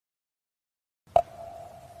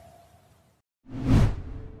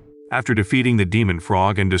After defeating the demon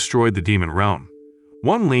frog and destroyed the demon realm,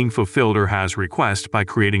 Wang Ling fulfilled Erha's request by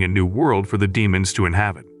creating a new world for the demons to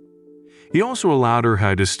inhabit. He also allowed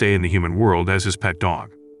Erha to stay in the human world as his pet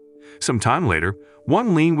dog. Some time later,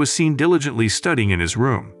 Wang Ling was seen diligently studying in his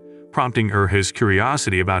room, prompting Erha's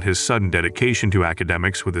curiosity about his sudden dedication to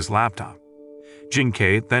academics with his laptop. Jing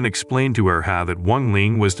Ke then explained to Erha that Wang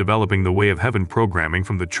Ling was developing the Way of Heaven programming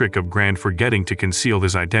from the trick of grand forgetting to conceal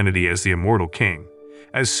his identity as the immortal king,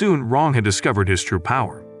 as soon Rong had discovered his true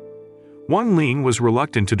power. Wang Ling was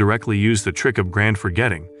reluctant to directly use the trick of grand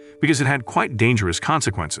forgetting because it had quite dangerous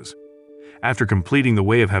consequences. After completing the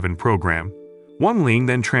Way of Heaven program, Wang Ling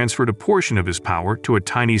then transferred a portion of his power to a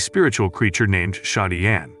tiny spiritual creature named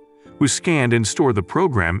Shadian, who scanned and stored the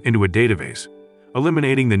program into a database,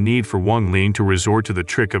 eliminating the need for Wang Ling to resort to the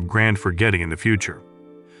trick of grand forgetting in the future.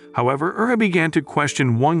 However, Erha began to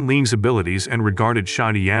question Wang Ling's abilities and regarded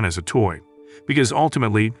Shadian as a toy, because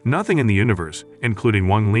ultimately nothing in the universe, including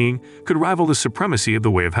Wang Ling, could rival the supremacy of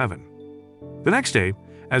the Way of Heaven. The next day,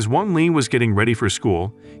 as Wang Ling was getting ready for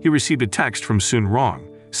school, he received a text from Sun Rong,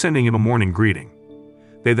 sending him a morning greeting.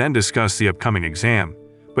 They then discussed the upcoming exam,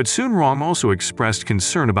 but Sun Rong also expressed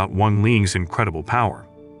concern about Wang Ling's incredible power.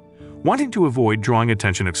 Wanting to avoid drawing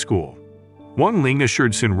attention at school, Wang Ling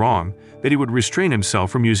assured Sun Rong that he would restrain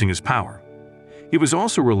himself from using his power. He was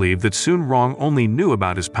also relieved that Sun Rong only knew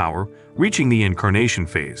about his power reaching the incarnation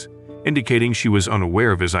phase, indicating she was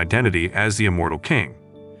unaware of his identity as the immortal king.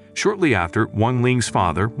 Shortly after, Wang Ling's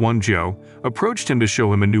father, Wan Jiu, approached him to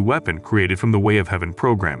show him a new weapon created from the Way of Heaven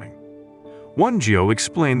programming. Wan Jiu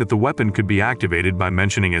explained that the weapon could be activated by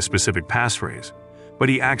mentioning a specific passphrase, but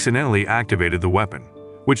he accidentally activated the weapon,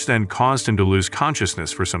 which then caused him to lose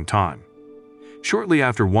consciousness for some time. Shortly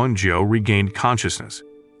after Wan Jiu regained consciousness,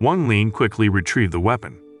 Wang Ling quickly retrieved the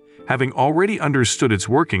weapon, having already understood its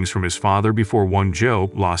workings from his father before Wan Jiu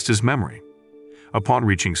lost his memory. Upon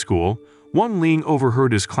reaching school, Wang Ling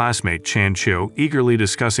overheard his classmate Chan Qiu eagerly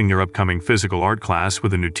discussing their upcoming physical art class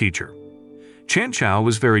with a new teacher. Chan Qiu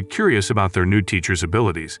was very curious about their new teacher's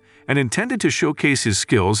abilities and intended to showcase his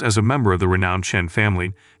skills as a member of the renowned Chen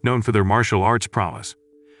family known for their martial arts prowess.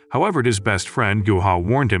 However, his best friend Gu Hao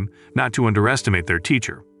warned him not to underestimate their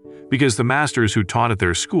teacher, because the masters who taught at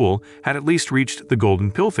their school had at least reached the golden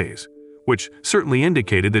pill phase, which certainly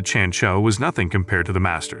indicated that Chan Qiu was nothing compared to the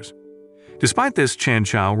masters. Despite this, Chan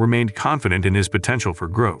Qiu remained confident in his potential for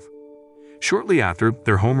growth. Shortly after,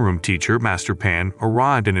 their homeroom teacher, Master Pan,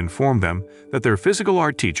 arrived and informed them that their physical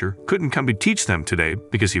art teacher couldn't come to teach them today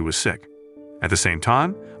because he was sick. At the same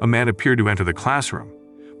time, a man appeared to enter the classroom,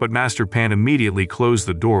 but Master Pan immediately closed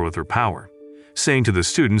the door with her power, saying to the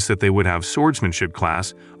students that they would have swordsmanship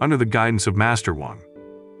class under the guidance of Master Wang.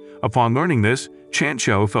 Upon learning this, Chan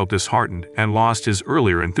Qiu felt disheartened and lost his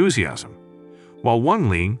earlier enthusiasm, while Wang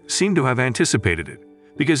Ling seemed to have anticipated it,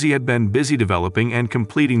 because he had been busy developing and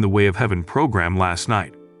completing the Way of Heaven program last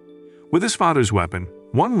night. With his father's weapon,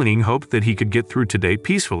 Wang Ling hoped that he could get through today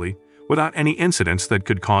peacefully without any incidents that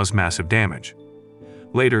could cause massive damage.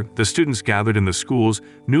 Later, the students gathered in the school's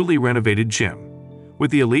newly renovated gym, with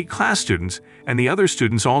the elite class students, and the other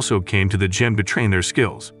students also came to the gym to train their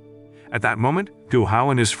skills. At that moment, Gu Hao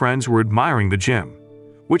and his friends were admiring the gym,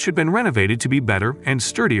 which had been renovated to be better and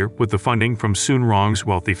sturdier with the funding from Sun Rong's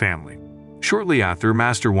wealthy family. Shortly after,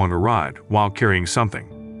 Master Wang arrived while carrying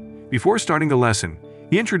something. Before starting the lesson,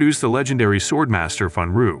 he introduced the legendary swordmaster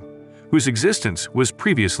Fan Ru, whose existence was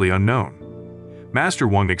previously unknown. Master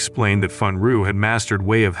Wang explained that Fan Ru had mastered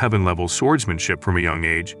Way of Heaven-level swordsmanship from a young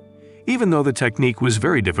age, even though the technique was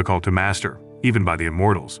very difficult to master, even by the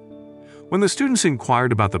immortals. When the students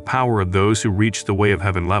inquired about the power of those who reached the Way of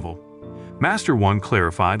Heaven level, Master Wang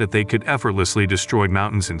clarified that they could effortlessly destroy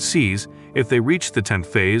mountains and seas if they reached the 10th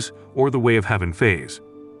phase or the Way of Heaven phase.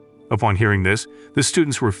 Upon hearing this, the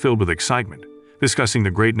students were filled with excitement, discussing the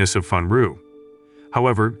greatness of Fan Ru.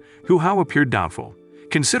 However, Gu Hao appeared doubtful,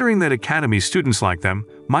 considering that academy students like them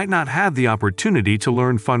might not have the opportunity to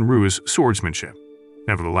learn Fan Ru's swordsmanship.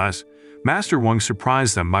 Nevertheless, Master Wang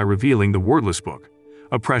surprised them by revealing the Wordless Book,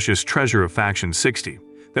 a precious treasure of Faction 60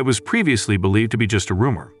 that was previously believed to be just a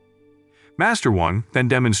rumor. Master Wang then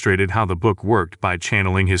demonstrated how the book worked by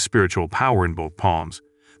channeling his spiritual power in both palms,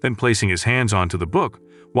 then placing his hands onto the book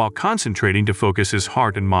while concentrating to focus his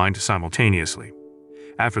heart and mind simultaneously.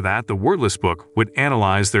 After that, the Wordless Book would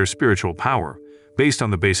analyze their spiritual power based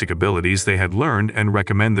on the basic abilities they had learned and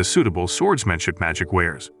recommend the suitable swordsmanship magic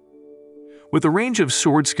wares. With the range of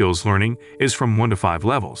sword skills learning is from 1 to 5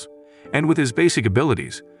 levels, and with his basic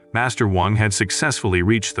abilities, Master Wang had successfully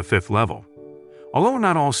reached the 5th level. Although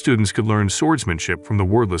not all students could learn swordsmanship from the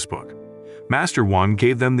Wordless Book, Master Wang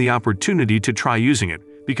gave them the opportunity to try using it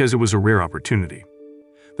because it was a rare opportunity.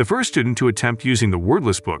 The first student to attempt using the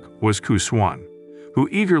wordless book was Ku Swan, who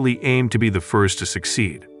eagerly aimed to be the first to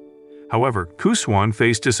succeed. However, Ku Swan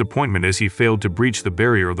faced disappointment as he failed to breach the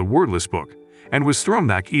barrier of the wordless book and was thrown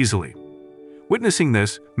back easily. Witnessing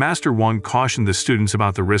this, Master Wang cautioned the students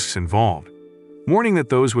about the risks involved, warning that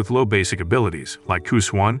those with low basic abilities, like Ku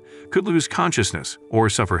Swan, could lose consciousness or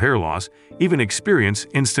suffer hair loss, even experience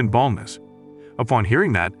instant baldness. Upon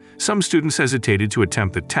hearing that, some students hesitated to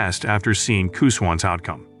attempt the test after seeing Ku Swan's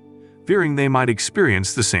outcome, fearing they might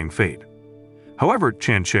experience the same fate. However,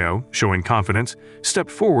 Chen Qiu, showing confidence, stepped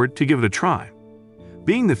forward to give it a try.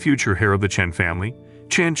 Being the future heir of the Chen family,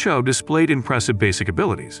 Chen Qiu displayed impressive basic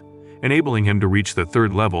abilities, enabling him to reach the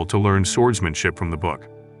third level to learn swordsmanship from the book.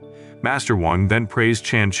 Master Wang then praised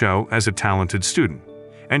Chen Qiu as a talented student,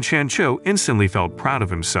 and Chen Qiu instantly felt proud of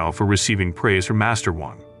himself for receiving praise from Master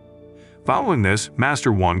Wang. Following this,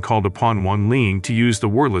 Master Wang called upon Wang Ling to use the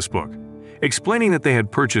wordless book, explaining that they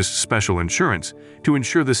had purchased special insurance to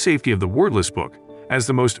ensure the safety of the wordless book as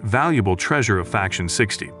the most valuable treasure of Faction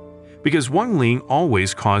 60, because Wang Ling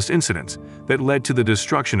always caused incidents that led to the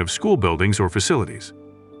destruction of school buildings or facilities.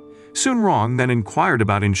 Sun Rong then inquired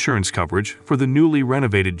about insurance coverage for the newly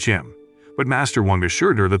renovated gym, but Master Wang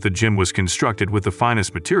assured her that the gym was constructed with the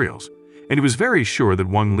finest materials, and he was very sure that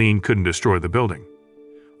Wang Ling couldn't destroy the building.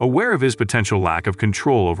 Aware of his potential lack of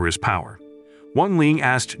control over his power, Wang Ling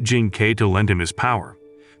asked Jing Ke to lend him his power,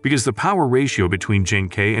 because the power ratio between Jing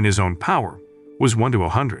Ke and his own power was 1 to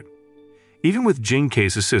 100. Even with Jing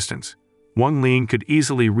Ke's assistance, Wang Ling could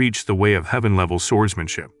easily reach the way of heaven-level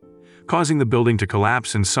swordsmanship, causing the building to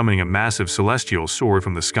collapse and summoning a massive celestial sword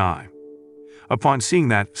from the sky. Upon seeing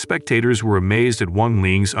that, spectators were amazed at Wang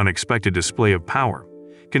Ling's unexpected display of power,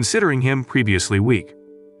 considering him previously weak.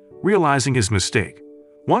 Realizing his mistake,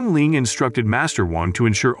 Wang Ling instructed Master Wang to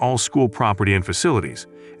ensure all school property and facilities,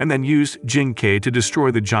 and then used Jing Ke to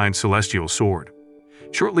destroy the giant celestial sword.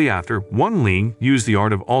 Shortly after, Wang Ling used the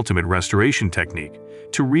art of ultimate restoration technique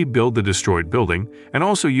to rebuild the destroyed building and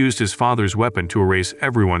also used his father's weapon to erase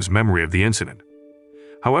everyone's memory of the incident.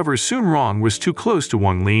 However, Sun Rong was too close to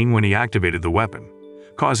Wang Ling when he activated the weapon,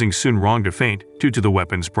 causing Sun Rong to faint due to the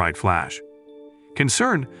weapon's bright flash.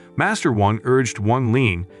 Concerned, Master Wang urged Wang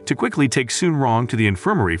Ling to quickly take Sun Rong to the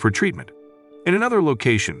infirmary for treatment. In another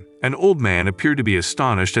location, an old man appeared to be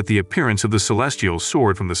astonished at the appearance of the celestial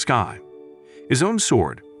sword from the sky. His own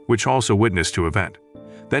sword, which also witnessed the event,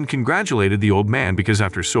 then congratulated the old man because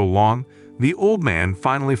after so long, the old man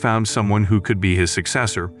finally found someone who could be his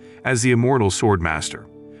successor as the immortal sword master,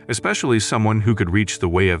 especially someone who could reach the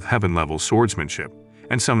way of heaven-level swordsmanship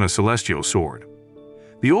and summon a celestial sword.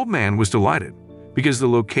 The old man was delighted because the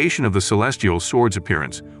location of the celestial sword's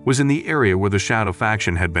appearance was in the area where the Shadow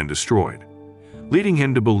faction had been destroyed, leading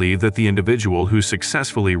him to believe that the individual who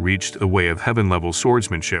successfully reached the way of heaven-level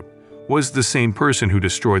swordsmanship was the same person who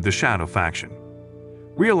destroyed the Shadow faction.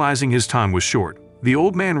 Realizing his time was short, the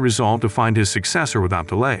old man resolved to find his successor without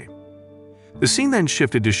delay. The scene then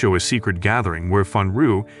shifted to show a secret gathering where Fun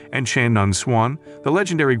Ru and Chan Nun Swan, the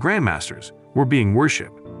legendary grandmasters, were being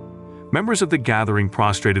worshipped. Members of the gathering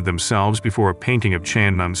prostrated themselves before a painting of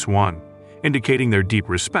Chan Nun Swan, indicating their deep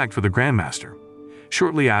respect for the grandmaster.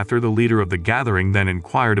 Shortly after, the leader of the gathering then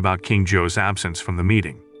inquired about King Zhou's absence from the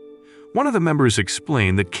meeting. One of the members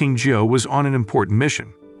explained that King Zhou was on an important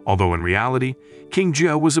mission, although in reality, King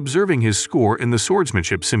Zhou was observing his score in the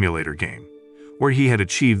swordsmanship simulator game, where he had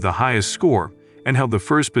achieved the highest score and held the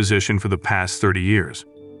first position for the past 30 years.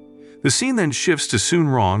 The scene then shifts to Sun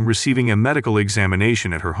Rong receiving a medical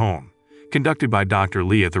examination at her home, conducted by Dr.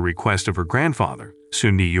 Li at the request of her grandfather,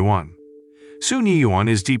 Sun Yiyuan. Sun Yiyuan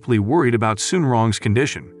is deeply worried about Sun Rong's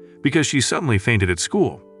condition because she suddenly fainted at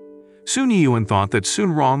school. Sun Yiyuan thought that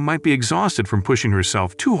Sun Rong might be exhausted from pushing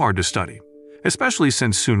herself too hard to study, especially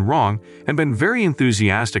since Sun Rong had been very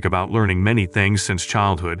enthusiastic about learning many things since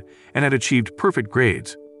childhood and had achieved perfect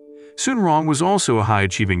grades. Sun Rong was also a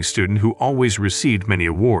high-achieving student who always received many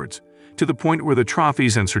awards, to the point where the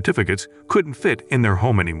trophies and certificates couldn't fit in their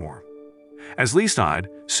home anymore. As Li sighed,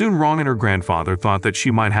 Sun Rong and her grandfather thought that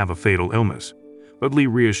she might have a fatal illness, but Li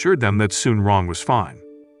reassured them that Sun Rong was fine.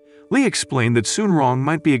 Li explained that Sun Rong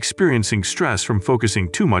might be experiencing stress from focusing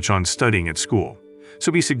too much on studying at school,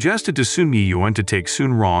 so he suggested to Sun Yiyuan to take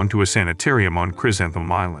Sun Rong to a sanitarium on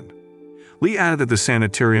Chrysanthemum Island. Li added that the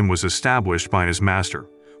sanitarium was established by his master,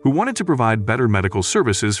 who wanted to provide better medical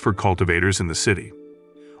services for cultivators in the city.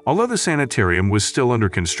 Although the sanitarium was still under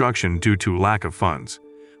construction due to lack of funds,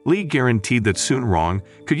 Li guaranteed that Sun Rong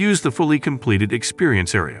could use the fully completed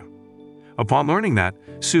experience area. Upon learning that,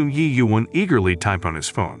 Sun Yiyuan eagerly typed on his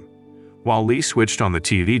phone. while Li switched on the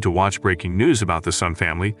TV to watch breaking news about the Sun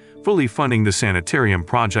family fully funding the sanitarium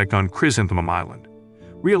project on Chrysanthemum Island,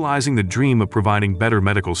 realizing the dream of providing better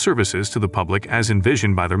medical services to the public as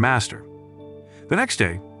envisioned by their master. The next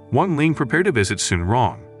day, Wang Ling prepared to visit Sun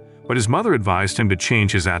Rong, but his mother advised him to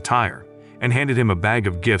change his attire and handed him a bag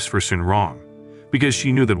of gifts for Sun Rong, because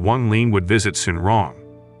she knew that Wang Ling would visit Sun Rong.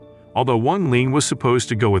 Although Wang Ling was supposed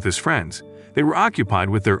to go with his friends, they were occupied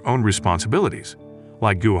with their own responsibilities,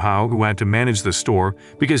 like Gu Hao, who had to manage the store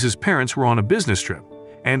because his parents were on a business trip,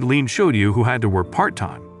 and Lin Shoudiu, who had to work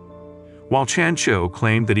part-time. While Chan Chou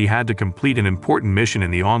claimed that he had to complete an important mission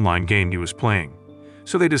in the online game he was playing,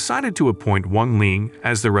 so they decided to appoint Wang Ling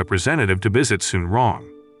as their representative to visit Sun Rong.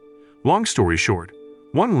 Long story short,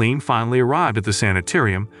 Wang Ling finally arrived at the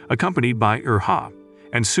sanitarium accompanied by Ha,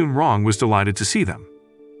 and Sun Rong was delighted to see them.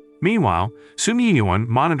 Meanwhile, Sun Yiyuan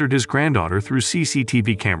monitored his granddaughter through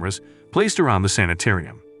CCTV cameras placed around the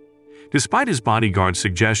sanitarium. Despite his bodyguard's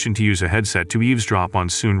suggestion to use a headset to eavesdrop on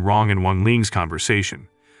Sun Rong and Wang Ling's conversation,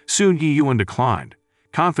 Sun Yiyuan declined,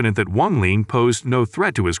 confident that Wang Ling posed no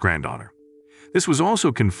threat to his granddaughter. This was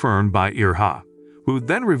also confirmed by Ha, who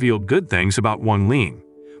then revealed good things about Wang Ling,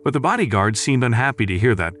 but the bodyguard seemed unhappy to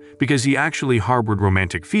hear that because he actually harbored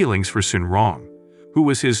romantic feelings for Sun Rong, who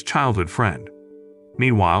was his childhood friend.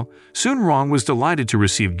 Meanwhile, Sun Rong was delighted to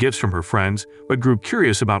receive gifts from her friends but grew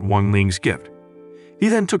curious about Wang Ling's gift. He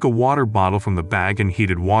then took a water bottle from the bag and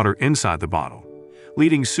heated water inside the bottle,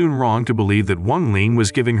 leading Sun Rong to believe that Wang Ling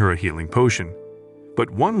was giving her a healing potion. But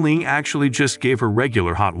Wang Ling actually just gave her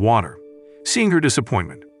regular hot water. Seeing her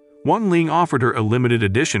disappointment, Wang Ling offered her a limited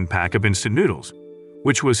edition pack of instant noodles,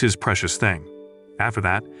 which was his precious thing. After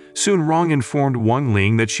that, Sun Rong informed Wang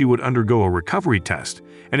Ling that she would undergo a recovery test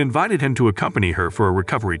and invited him to accompany her for a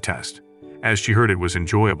recovery test, as she heard it was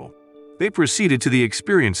enjoyable. They proceeded to the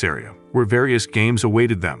experience area, where various games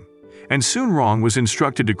awaited them, and Sun Rong was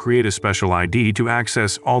instructed to create a special ID to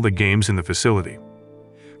access all the games in the facility.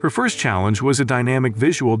 Her first challenge was a dynamic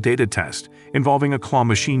visual data test involving a claw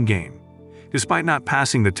machine game. Despite not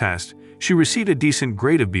passing the test, she received a decent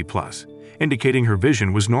grade of B+, indicating her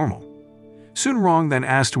vision was normal. Sun Rong then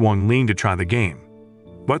asked Wang Ling to try the game,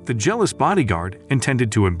 but the jealous bodyguard,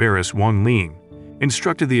 intended to embarrass Wang Ling,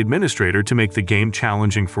 instructed the administrator to make the game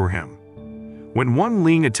challenging for him. When Wang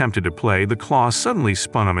Ling attempted to play, the claw suddenly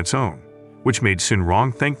spun on its own, which made Sun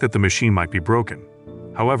Rong think that the machine might be broken.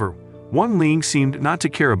 However, Wang Ling seemed not to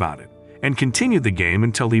care about it and continued the game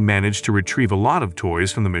until he managed to retrieve a lot of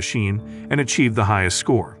toys from the machine and achieved the highest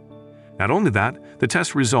score. Not only that, the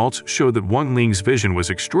test results showed that Wang Ling's vision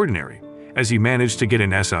was extraordinary, as he managed to get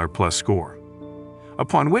an SR+ score.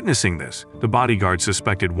 Upon witnessing this, the bodyguard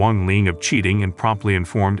suspected Wang Ling of cheating and promptly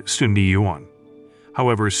informed Sun Yiyuan.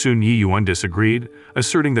 However, Sun Yiyuan disagreed,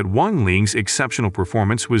 asserting that Wang Ling's exceptional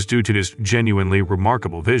performance was due to his genuinely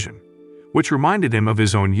remarkable vision, which reminded him of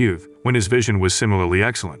his own youth when his vision was similarly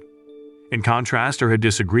excellent. In contrast, had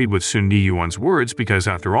disagreed with Sun Yiyuan's words because,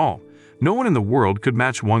 after all, no one in the world could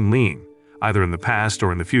match Wang Ling, either in the past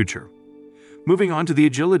or in the future. Moving on to the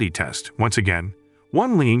agility test, once again,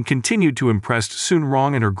 Wang Ling continued to impress Sun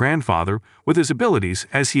Rong and her grandfather with his abilities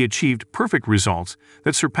as he achieved perfect results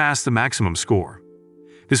that surpassed the maximum score.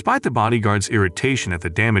 Despite the bodyguard's irritation at the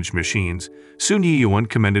damaged machines, Sun Yiyuan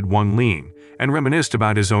commended Wang Ling and reminisced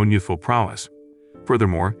about his own youthful prowess.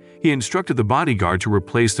 Furthermore, he instructed the bodyguard to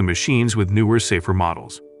replace the machines with newer, safer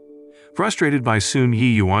models. Frustrated by Sun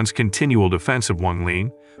Yiyuan's continual defense of Wang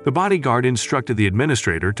Ling, the bodyguard instructed the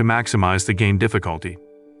administrator to maximize the game difficulty.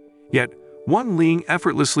 Yet, Wang Ling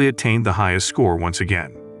effortlessly attained the highest score once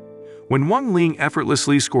again. When Wang Ling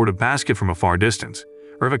effortlessly scored a basket from a far distance,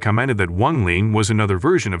 Irva commented that Wang Ling was another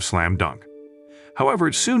version of Slam Dunk.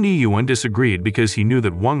 However, Sun Yiyuan disagreed because he knew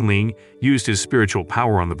that Wang Ling used his spiritual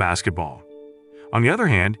power on the basketball. On the other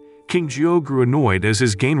hand, King Jiu grew annoyed as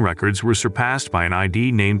his game records were surpassed by an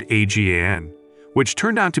ID named AGAN, which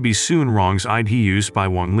turned out to be Sun Rong's ID used by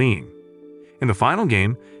Wang Ling. In the final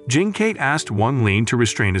game, Jing Kate asked Wang Ling to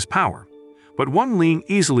restrain his power, but Wang Ling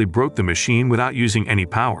easily broke the machine without using any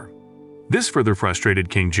power. This further frustrated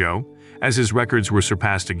King Zhou, as his records were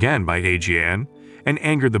surpassed again by AGAN, and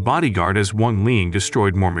angered the bodyguard as Wang Ling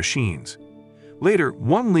destroyed more machines. Later,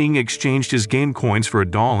 Wang Ling exchanged his game coins for a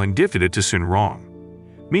doll and gifted it to Sun Rong.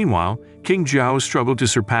 Meanwhile, King Zhou struggled to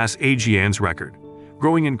surpass AGAN's record,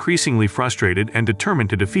 growing increasingly frustrated and determined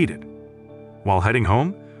to defeat it. While heading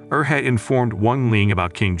home, had informed Wang Ling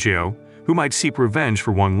about King Zhou, who might seek revenge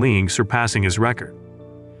for Wang Ling surpassing his record.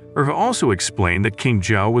 Also explained that King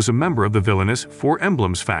Zhou was a member of the villainous Four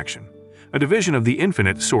Emblems faction, a division of the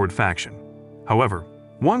Infinite Sword faction. However,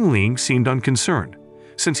 Wang Ling seemed unconcerned,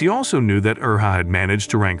 since he also knew that Erha had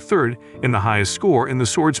managed to rank third in the highest score in the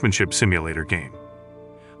swordsmanship simulator game.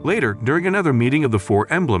 Later, during another meeting of the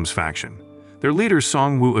Four Emblems faction, their leader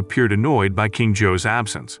Song Wu appeared annoyed by King Zhou's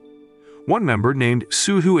absence. One member named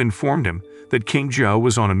Su Hu informed him that King Zhou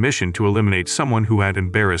was on a mission to eliminate someone who had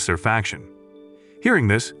embarrassed their faction. Hearing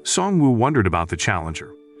this, Song Wu wondered about the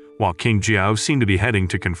challenger, while King Zhou seemed to be heading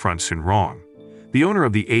to confront Sun Rong, the owner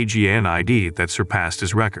of the AGN ID that surpassed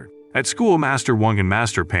his record. At school, Master Wang and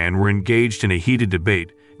Master Pan were engaged in a heated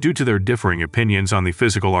debate due to their differing opinions on the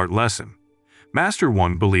physical art lesson. Master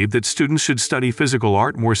Wang believed that students should study physical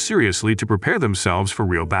art more seriously to prepare themselves for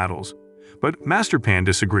real battles, but Master Pan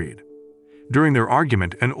disagreed. During their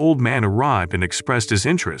argument, an old man arrived and expressed his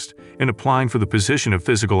interest in applying for the position of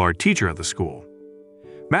physical art teacher at the school.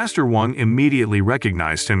 Master Wang immediately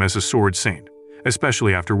recognized him as a sword saint,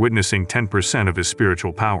 especially after witnessing 10% of his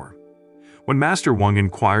spiritual power. When Master Wang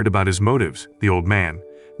inquired about his motives, the old man,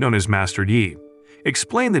 known as Master Yi,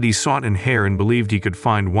 explained that he sought an heir and believed he could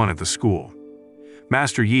find one at the school.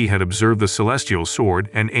 Master Yi had observed the celestial sword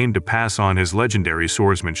and aimed to pass on his legendary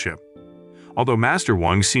swordsmanship. Although Master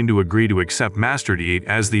Wang seemed to agree to accept Master Yi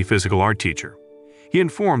as the physical art teacher, he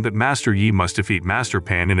informed that Master Yi must defeat Master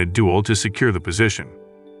Pan in a duel to secure the position.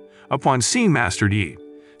 Upon seeing Master Yi,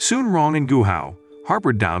 Sun Rong and Gu Hao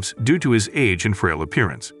harbored doubts due to his age and frail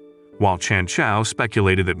appearance, while Chan Chao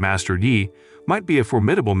speculated that Master Yi might be a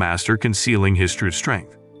formidable master concealing his true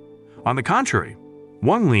strength. On the contrary,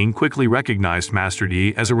 Wang Ling quickly recognized Master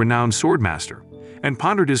Yi as a renowned sword master and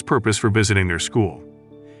pondered his purpose for visiting their school.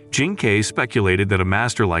 Jing Kai speculated that a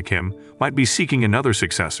master like him might be seeking another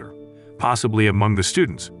successor, possibly among the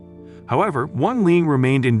students. However, Wang Ling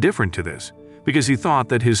remained indifferent to this because he thought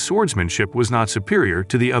that his swordsmanship was not superior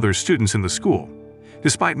to the other students in the school,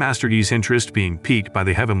 despite Master Yi's interest being piqued by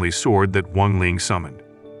the heavenly sword that Wang Ling summoned.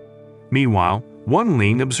 Meanwhile, Wang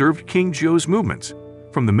Ling observed King Zhou's movements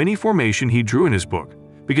from the mini formation he drew in his book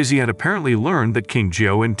because he had apparently learned that King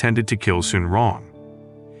Zhou intended to kill Sun Rong.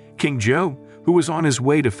 King Zhou, who was on his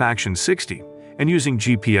way to Faction 60 and using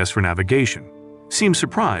GPS for navigation, seemed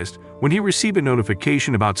surprised when he received a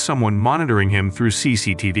notification about someone monitoring him through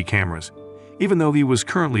CCTV cameras, even though he was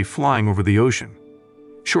currently flying over the ocean.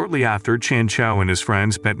 Shortly after, Chan Chao and his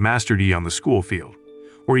friends met Master Yi on the school field,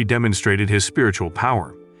 where he demonstrated his spiritual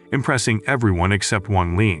power, impressing everyone except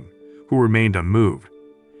Wang Ling, who remained unmoved.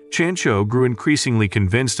 Chan Chao grew increasingly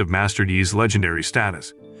convinced of Master Yi's legendary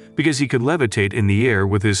status, because he could levitate in the air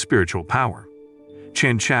with his spiritual power.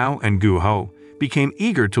 Chan Chao and Gu Hao became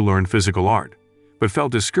eager to learn physical art, but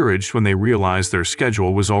felt discouraged when they realized their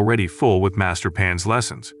schedule was already full with Master Pan's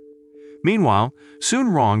lessons. Meanwhile, Sun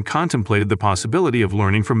Rong contemplated the possibility of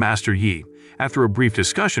learning from Master Yi after a brief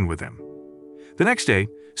discussion with him. The next day,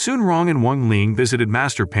 Sun Rong and Wang Ling visited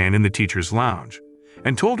Master Pan in the teacher's lounge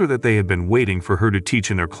and told her that they had been waiting for her to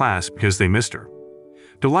teach in their class because they missed her.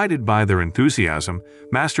 Delighted by their enthusiasm,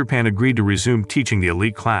 Master Pan agreed to resume teaching the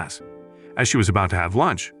elite class. As she was about to have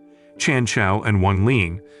lunch, Chan Chao and Wang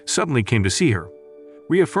Ling suddenly came to see her,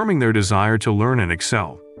 reaffirming their desire to learn and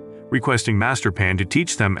excel, requesting Master Pan to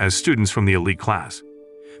teach them as students from the elite class.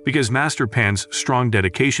 Because Master Pan's strong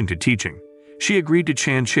dedication to teaching, she agreed to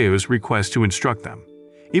Chan Chao's request to instruct them,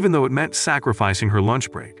 even though it meant sacrificing her lunch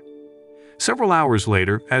break. Several hours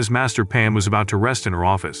later, as Master Pan was about to rest in her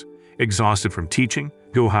office, exhausted from teaching,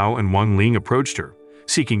 Gu Hao and Wang Ling approached her,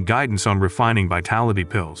 seeking guidance on refining vitality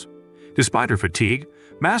pills. Despite her fatigue,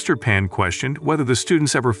 Master Pan questioned whether the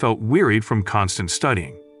students ever felt wearied from constant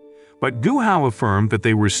studying. But Gu Hao affirmed that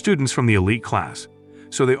they were students from the elite class,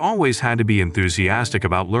 so they always had to be enthusiastic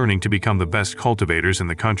about learning to become the best cultivators in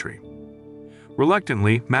the country.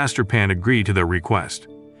 Reluctantly, Master Pan agreed to their request.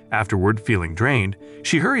 Afterward, feeling drained,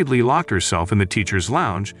 she hurriedly locked herself in the teacher's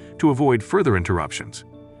lounge to avoid further interruptions.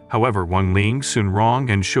 However, Wang Ling, Sun Rong,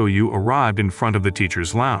 and Shou Yu arrived in front of the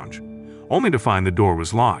teacher's lounge, only to find the door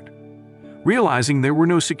was locked. Realizing there were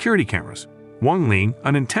no security cameras, Wang Ling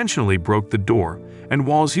unintentionally broke the door and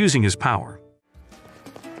walls using his power.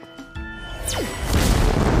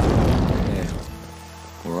 Yeah,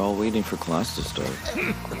 we're all waiting for class to start.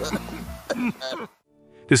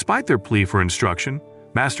 Despite their plea for instruction,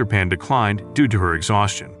 Master Pan declined due to her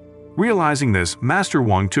exhaustion. Realizing this, Master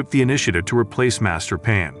Wang took the initiative to replace Master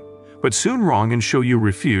Pan, but Sun Rong and Shou Yu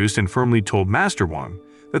refused and firmly told Master Wang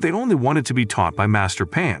that they only wanted to be taught by Master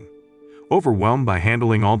Pan. Overwhelmed by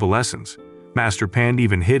handling all the lessons, Master Pan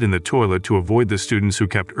even hid in the toilet to avoid the students who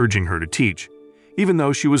kept urging her to teach, even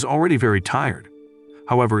though she was already very tired.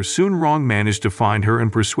 However, Sun Rong managed to find her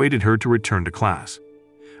and persuaded her to return to class.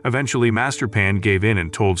 Eventually, Master Pan gave in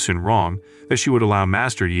and told Sun Rong that she would allow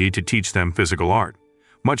Master Yi to teach them physical art,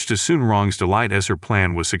 much to Sun Rong's delight as her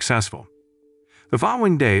plan was successful. The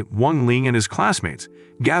following day, Wang Ling and his classmates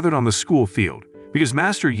gathered on the school field because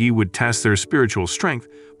Master Yi would test their spiritual strength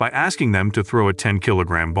by asking them to throw a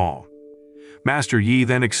 10-kilogram ball. Master Yi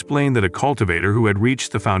then explained that a cultivator who had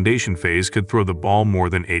reached the foundation phase could throw the ball more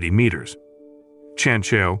than 80 meters. Chan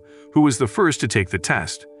Chao, who was the first to take the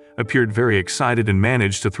test, appeared very excited and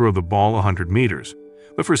managed to throw the ball 100 meters,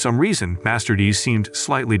 but for some reason Master Yi seemed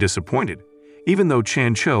slightly disappointed, even though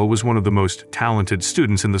Chan Chao was one of the most talented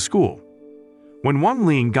students in the school. When Wang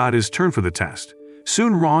Ling got his turn for the test,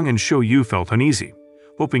 Sun Rong and Shou Yu felt uneasy,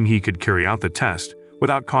 hoping he could carry out the test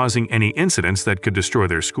without causing any incidents that could destroy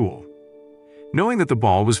their school. Knowing that the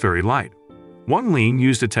ball was very light, Wang Ling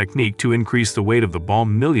used a technique to increase the weight of the ball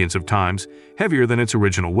millions of times heavier than its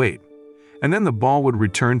original weight, and then the ball would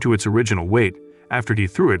return to its original weight after he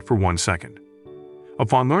threw it for 1 second.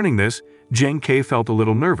 Upon learning this, Zheng Ke felt a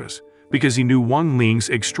little nervous because he knew Wang Ling's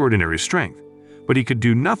extraordinary strength, but he could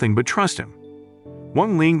do nothing but trust him.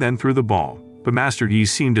 Wang Ling then threw the ball, but Master Yi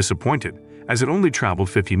seemed disappointed as it only traveled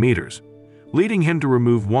 50 meters, leading him to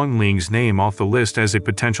remove Wang Ling's name off the list as a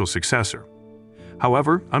potential successor.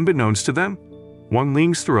 However, unbeknownst to them, Wang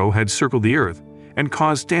Ling's throw had circled the earth and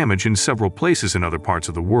caused damage in several places in other parts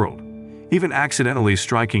of the world, even accidentally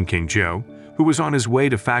striking King Zhou, who was on his way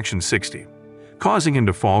to Faction 60, causing him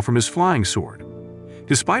to fall from his flying sword.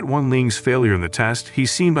 Despite Wang Ling's failure in the test, he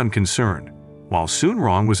seemed unconcerned, while Sun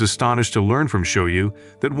Rong was astonished to learn from Shou Yu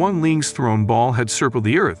that Wang Ling's thrown ball had circled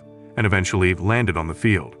the earth and eventually landed on the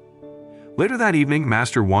field. Later that evening,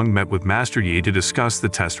 Master Wang met with Master Yi to discuss the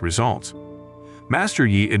test results. Master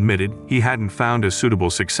Yi admitted he hadn't found a suitable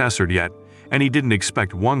successor yet, and he didn't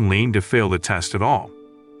expect Wang Ling to fail the test at all.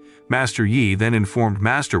 Master Yi then informed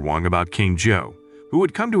Master Wang about King Zhou, who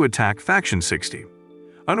would come to attack Faction 60,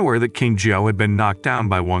 unaware that King Zhou had been knocked down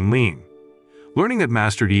by Wang Ling. Learning that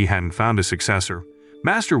Master Yi hadn't found a successor,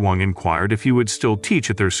 Master Wang inquired if he would still teach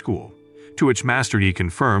at their school, to which Master Yi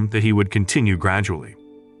confirmed that he would continue gradually.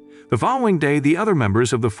 The following day, the other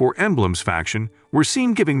members of the Four Emblems faction were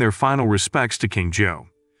seen giving their final respects to King Zhou,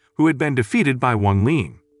 who had been defeated by Wang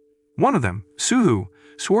Ling. One of them, Su Hu,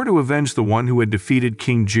 swore to avenge the one who had defeated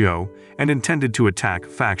King Zhou and intended to attack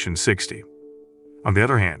Faction 60. On the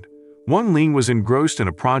other hand, Wang Ling was engrossed in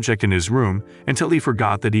a project in his room until he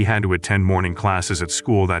forgot that he had to attend morning classes at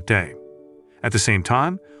school that day. At the same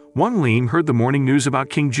time, Wang Ling heard the morning news about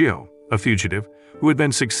King Zhou, a fugitive, who had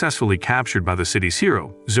been successfully captured by the city's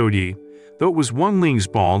hero, Zhou Yi, though it was Wang Ling's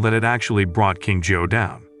ball that had actually brought King Zhou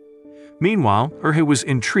down. Meanwhile, Erhe was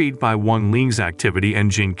intrigued by Wang Ling's activity,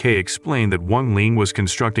 and Jing Ke explained that Wang Ling was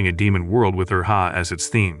constructing a demon world with Erhe as its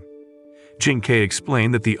theme. Jing Ke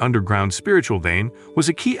explained that the underground spiritual vein was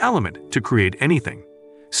a key element to create anything,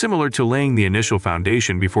 similar to laying the initial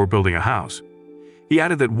foundation before building a house. He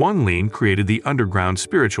added that Wang Ling created the underground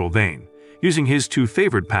spiritual vein, using his 2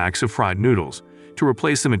 favorite packs of fried noodles to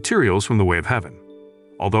replace the materials from the Way of Heaven.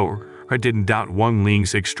 Although I didn't doubt Wang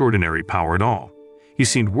Ling's extraordinary power at all, he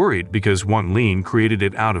seemed worried because Wang Ling created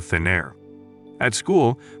it out of thin air. At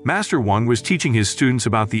school, Master Wang was teaching his students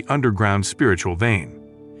about the underground spiritual vein.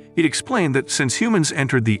 He'd explained that since humans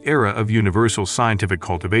entered the era of universal scientific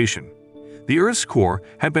cultivation, the Earth's core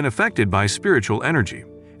had been affected by spiritual energy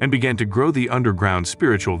and began to grow the underground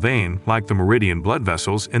spiritual vein like the meridian blood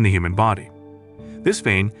vessels in the human body. This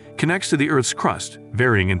vein connects to the Earth's crust,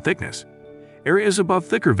 varying in thickness. Areas above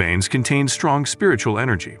thicker veins contain strong spiritual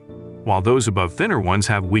energy, while those above thinner ones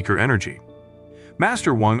have weaker energy.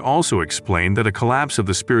 Master Wang also explained that a collapse of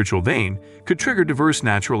the spiritual vein could trigger diverse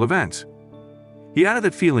natural events. He added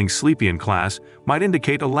that feeling sleepy in class might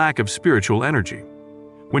indicate a lack of spiritual energy.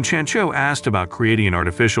 When Chan Chao asked about creating an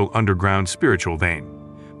artificial underground spiritual vein,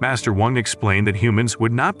 Master Wang explained that humans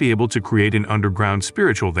would not be able to create an underground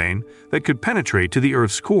spiritual vein that could penetrate to the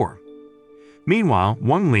Earth's core. Meanwhile,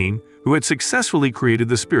 Wang Ling, who had successfully created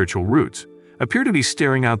the spiritual roots, appeared to be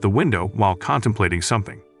staring out the window while contemplating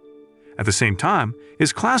something. At the same time,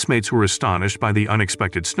 his classmates were astonished by the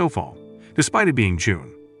unexpected snowfall, despite it being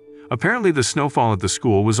June. Apparently, the snowfall at the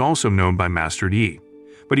school was also known by Master Yi,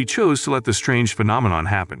 but he chose to let the strange phenomenon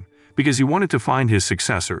happen because he wanted to find his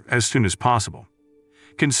successor as soon as possible.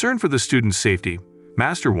 Concerned for the students' safety,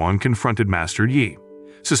 Master Wang confronted Master Yi,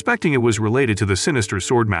 suspecting it was related to the sinister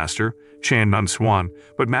swordmaster, Chan Nun Swan,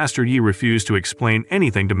 but Master Yi refused to explain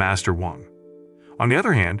anything to Master Wang. On the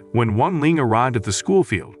other hand, when Wang Ling arrived at the school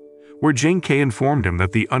field, where Jing Ke informed him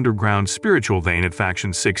that the underground spiritual vein at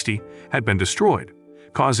Faction 60 had been destroyed,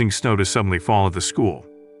 causing snow to suddenly fall at the school.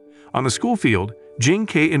 On the school field, Jing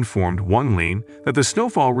Ke informed Wang Ling that the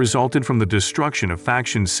snowfall resulted from the destruction of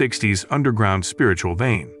Faction 60's underground spiritual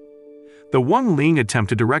vein. Though Wang Ling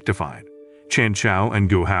attempted to rectify it, Chan Chao and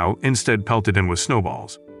Gu Hao instead pelted him with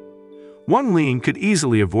snowballs. Wang Ling could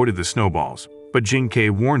easily avoided the snowballs, but Jing Ke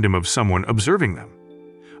warned him of someone observing them.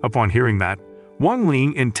 Upon hearing that, Wang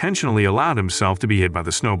Ling intentionally allowed himself to be hit by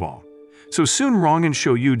the snowball, so Sun Rong and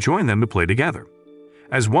Shou Yu joined them to play together.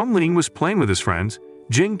 As Wang Ling was playing with his friends,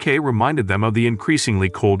 Jing Ke reminded them of the increasingly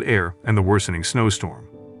cold air and the worsening snowstorm.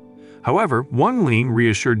 However, Wang Ling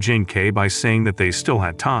reassured Jing Ke by saying that they still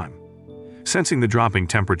had time. Sensing the dropping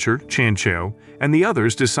temperature, Chan Chao and the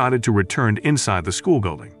others decided to return inside the school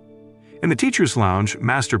building. In the teacher's lounge,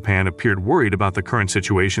 Master Pan appeared worried about the current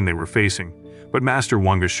situation they were facing, but Master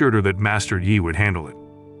Wang assured her that Master Yi would handle it.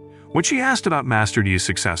 When she asked about Master Yi's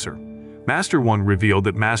successor, Master Wang revealed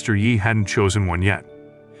that Master Yi hadn't chosen one yet.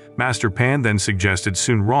 Master Pan then suggested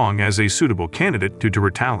Sun Rong as a suitable candidate due to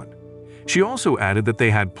her talent. She also added that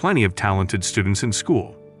they had plenty of talented students in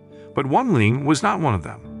school. But Wang Ling was not one of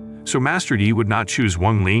them, so Master Yi would not choose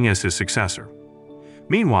Wang Ling as his successor.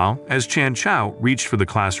 Meanwhile, as Chan Chao reached for the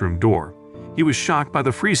classroom door, he was shocked by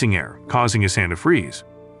the freezing air, causing his hand to freeze.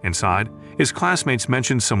 Inside, his classmates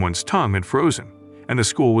mentioned someone's tongue had frozen, and the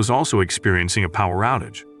school was also experiencing a power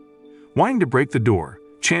outage. Wanting to break the door,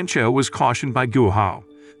 Chan Chao was cautioned by Gu Hao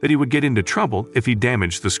that he would get into trouble if he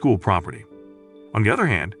damaged the school property. On the other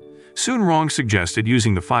hand, Sun Rong suggested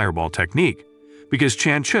using the fireball technique, because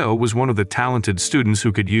Chan Chao was one of the talented students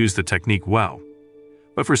who could use the technique well.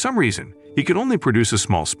 But for some reason, he could only produce a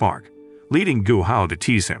small spark, leading Gu Hao to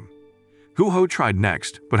tease him. Gu Hao tried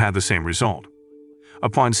next, but had the same result.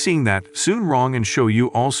 Upon seeing that, Sun Rong and Shou Yu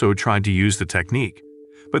also tried to use the technique,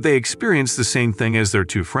 but they experienced the same thing as their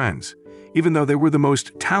two friends, even though they were the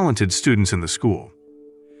most talented students in the school.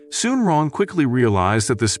 Sun Rong quickly realized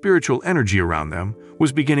that the spiritual energy around them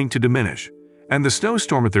was beginning to diminish, and the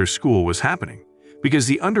snowstorm at their school was happening because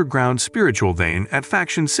the underground spiritual vein at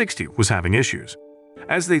Faction 60 was having issues.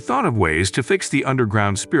 As they thought of ways to fix the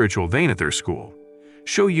underground spiritual vein at their school,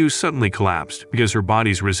 Shou Yu suddenly collapsed because her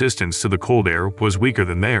body's resistance to the cold air was weaker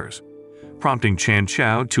than theirs, prompting Chan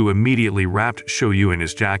Chao to immediately wrap Shou Yu in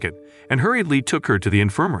his jacket and hurriedly took her to the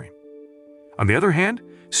infirmary. On the other hand,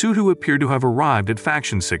 Su Hu appeared to have arrived at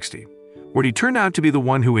Faction 60, where he turned out to be the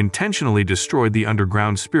one who intentionally destroyed the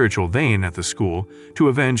underground spiritual vein at the school to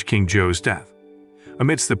avenge King Zhou's death.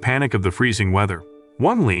 Amidst the panic of the freezing weather,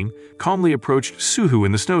 Wang Ling calmly approached Su Hu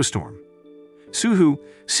in the snowstorm. Su Hu,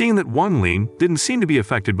 seeing that Wang Ling didn't seem to be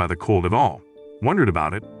affected by the cold at all, wondered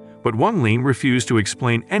about it, but Wang Ling refused to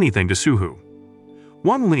explain anything to Su Hu.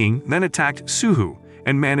 Wang Ling then attacked Su Hu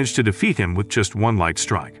and managed to defeat him with just one light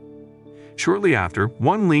strike. Shortly after,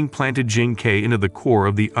 Wang Ling planted Jing Ke into the core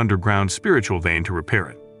of the underground spiritual vein to repair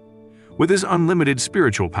it. With his unlimited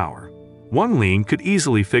spiritual power, Wang Ling could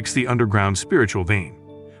easily fix the underground spiritual vein,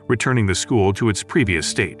 returning the school to its previous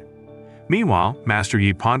state. Meanwhile, Master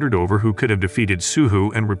Yi pondered over who could have defeated Su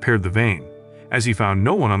Hu and repaired the vein, as he found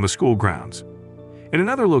no one on the school grounds. In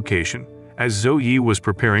another location, as Zhou Yi was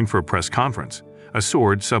preparing for a press conference, a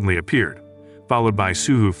sword suddenly appeared, followed by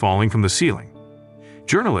Su Hu falling from the ceiling.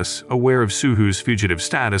 Journalists, aware of Su Hu's fugitive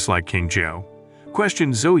status like King Zhou,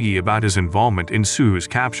 questioned Zhou Yi about his involvement in Su Hu's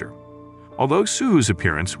capture. Although Su Hu's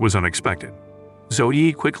appearance was unexpected, Zhou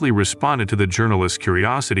Yi quickly responded to the journalist's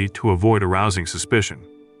curiosity to avoid arousing suspicion.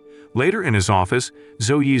 Later in his office,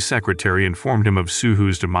 Zhou Yi's secretary informed him of Su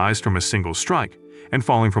Hu's demise from a single strike and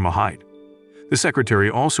falling from a height. The secretary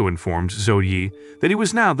also informed Zhou Yi that he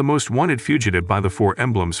was now the most wanted fugitive by the Four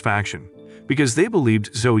Emblems faction, because they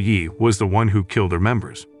believed Zhou Yi was the one who killed their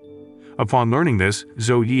members. Upon learning this,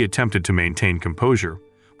 Zhou Yi attempted to maintain composure,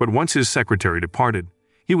 but once his secretary departed,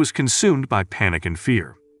 he was consumed by panic and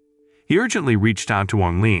fear. He urgently reached out to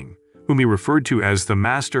Wang Ling, whom he referred to as the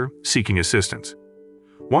Master, seeking assistance.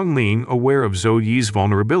 Wang Ling, aware of Zhou Yi's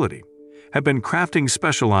vulnerability, had been crafting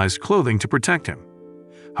specialized clothing to protect him.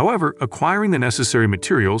 However, acquiring the necessary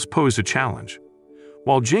materials posed a challenge.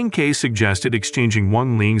 While Jing Ke suggested exchanging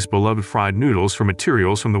Wang Ling's beloved fried noodles for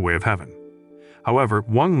materials from the Way of Heaven. However,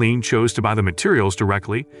 Wang Ling chose to buy the materials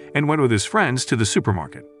directly and went with his friends to the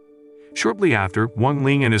supermarket. Shortly after, Wang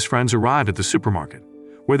Ling and his friends arrived at the supermarket,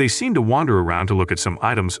 where they seemed to wander around to look at some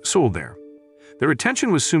items sold there. Their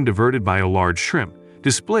attention was soon diverted by a large shrimp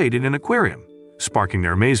displayed in an aquarium, sparking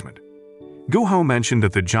their amazement. Gu Hao mentioned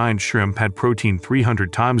that the giant shrimp had protein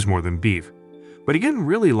 300 times more than beef, but he didn't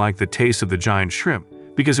really like the taste of the giant shrimp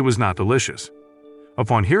because it was not delicious.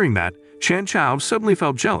 Upon hearing that, Chan Chao suddenly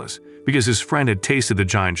felt jealous because his friend had tasted the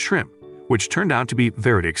giant shrimp, which turned out to be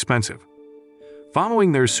very expensive.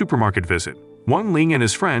 Following their supermarket visit, Wang Ling and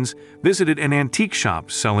his friends visited an antique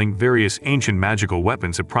shop selling various ancient magical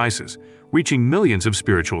weapons at prices reaching millions of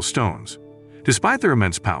spiritual stones. Despite their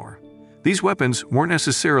immense power, These weapons weren't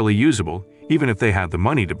necessarily usable even if they had the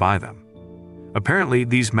money to buy them. Apparently,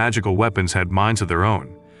 these magical weapons had minds of their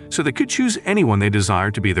own, so they could choose anyone they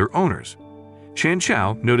desired to be their owners. Chan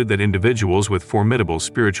Chao noted that individuals with formidable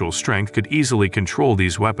spiritual strength could easily control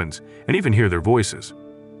these weapons and even hear their voices.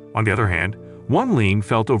 On the other hand, Wang Ling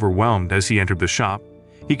felt overwhelmed as he entered the shop.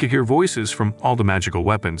 He could hear voices from all the magical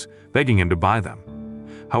weapons begging him to buy them.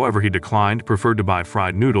 However, he declined, preferred to buy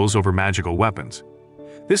fried noodles over magical weapons.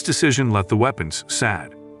 This decision left the weapons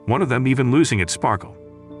sad, one of them even losing its sparkle.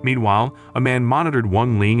 Meanwhile, a man monitored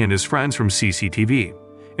Wang Ling and his friends from CCTV,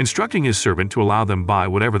 instructing his servant to allow them buy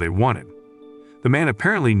whatever they wanted. The man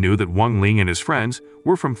apparently knew that Wang Ling and his friends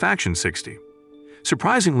were from Faction 60.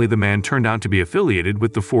 Surprisingly, the man turned out to be affiliated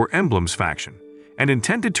with the Four Emblems faction and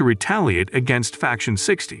intended to retaliate against Faction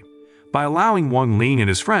 60 by allowing Wang Ling and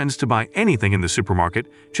his friends to buy anything in the supermarket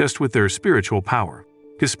just with their spiritual power.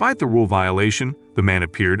 Despite the rule violation, the man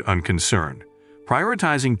appeared unconcerned,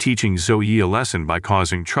 prioritizing teaching Zhou Yi a lesson by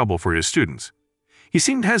causing trouble for his students. He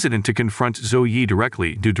seemed hesitant to confront Zhou Yi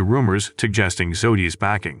directly due to rumors suggesting Zhou Yi's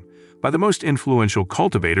backing by the most influential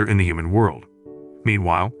cultivator in the human world.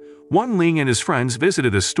 Meanwhile, Wang Ling and his friends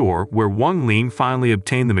visited a store where Wang Ling finally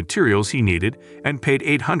obtained the materials he needed and paid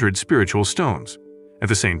 800 spiritual stones. At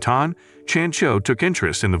the same time, Chan Chao took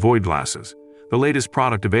interest in the void glasses, the latest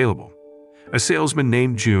product available. A salesman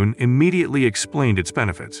named June immediately explained its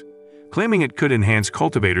benefits, claiming it could enhance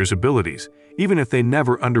cultivators' abilities even if they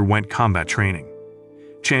never underwent combat training.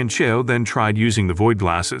 Chan Chao then tried using the void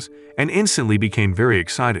glasses and instantly became very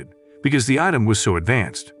excited because the item was so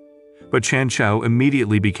advanced. But Chan Chao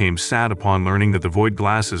immediately became sad upon learning that the void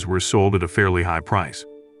glasses were sold at a fairly high price.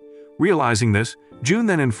 Realizing this, June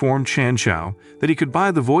then informed Chan Chao that he could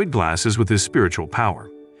buy the void glasses with his spiritual power,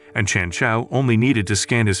 and Chan Chao only needed to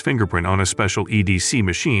scan his fingerprint on a special EDC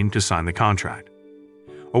machine to sign the contract.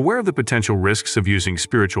 Aware of the potential risks of using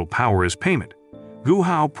spiritual power as payment, Gu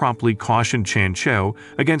Hao promptly cautioned Chan Chao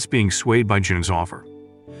against being swayed by June's offer.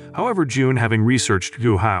 However, June, having researched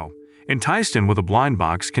Gu Hao, enticed him with a blind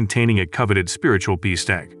box containing a coveted spiritual beast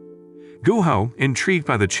egg. Gu Hao, intrigued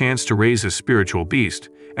by the chance to raise a spiritual beast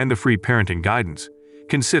and the free parenting guidance,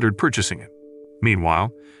 considered purchasing it.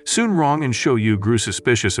 Meanwhile, Sun Rong and Shou Yu grew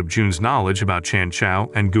suspicious of June's knowledge about Chan Chao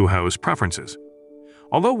and Gu Hao's preferences.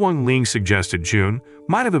 Although Wang Ling suggested June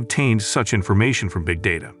might have obtained such information from big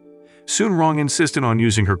data, Sun Rong insisted on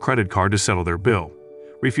using her credit card to settle their bill,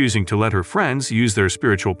 refusing to let her friends use their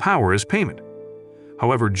spiritual power as payment.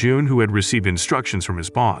 However, June, who had received instructions from his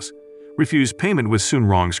boss, refused payment with Sun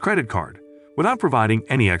Rong's credit card without providing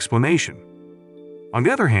any explanation. On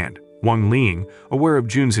the other hand, Wang Ling, aware of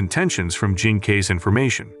June's intentions from Jing Kei's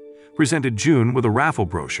information, presented June with a raffle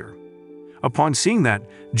brochure. Upon seeing that,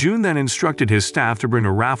 June then instructed his staff to bring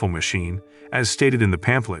a raffle machine. As stated in the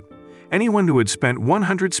pamphlet, anyone who had spent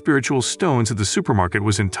 100 spiritual stones at the supermarket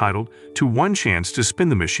was entitled to one chance to spin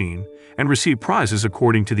the machine and receive prizes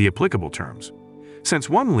according to the applicable terms. Since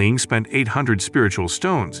Wang Ling spent 800 spiritual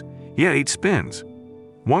stones, he had 8 spins.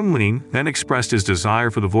 Wang Ling then expressed his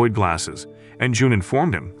desire for the void glasses, and June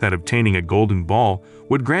informed him that obtaining a golden ball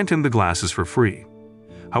would grant him the glasses for free.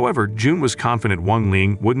 However, June was confident Wang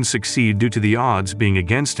Ling wouldn't succeed due to the odds being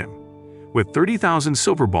against him, with 30,000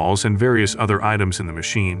 silver balls and various other items in the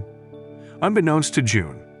machine. Unbeknownst to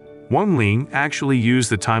June, Wang Ling actually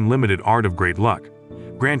used the time-limited art of great luck,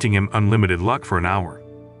 granting him unlimited luck for an hour.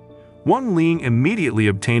 Wang Ling immediately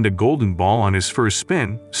obtained a golden ball on his first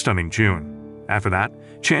spin, stunning June. After that,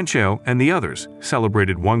 Chan Chao and the others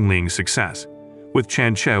celebrated Wang Ling's success, with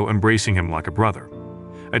Chan Chao embracing him like a brother.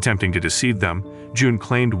 Attempting to deceive them, June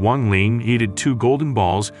claimed Wang Ling needed 2 golden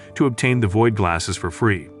balls to obtain the void glasses for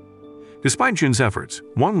free. Despite June's efforts,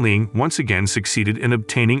 Wang Ling once again succeeded in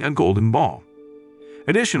obtaining a golden ball.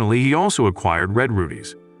 Additionally, he also acquired red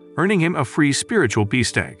rubies, earning him a free spiritual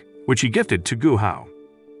beast egg, which he gifted to Gu Hao.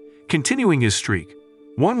 Continuing his streak,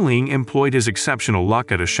 Wang Ling employed his exceptional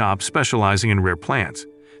luck at a shop specializing in rare plants,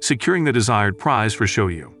 securing the desired prize for Shou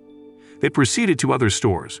Yu. They proceeded to other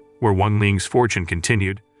stores, where Wang Ling's fortune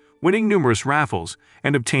continued, winning numerous raffles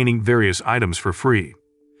and obtaining various items for free.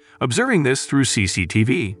 Observing this through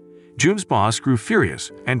CCTV, June's boss grew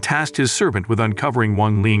furious and tasked his servant with uncovering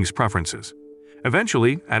Wang Ling's preferences.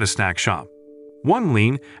 Eventually, at a snack shop, Wang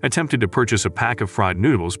Ling attempted to purchase a pack of fried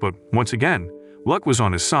noodles, but once again, luck was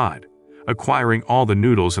on his side, acquiring all the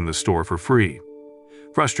noodles in the store for free.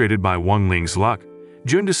 Frustrated by Wang Ling's luck,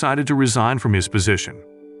 June decided to resign from his position.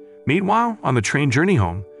 Meanwhile, on the train journey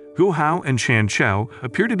home, Gu Hao and Chan Chao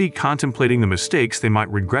appear to be contemplating the mistakes they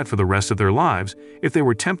might regret for the rest of their lives if they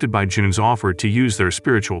were tempted by June's offer to use their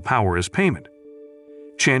spiritual power as payment.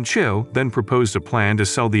 Chan Chiu then proposed a plan to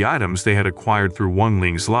sell the items they had acquired through Wang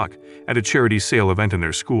Ling's luck at a charity sale event in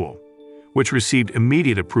their school, which received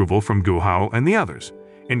immediate approval from Gu Hao and the others,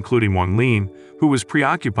 including Wang Ling, who was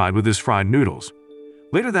preoccupied with his fried noodles.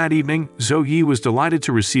 Later that evening, Zhou Yi was delighted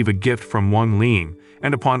to receive a gift from Wang Ling,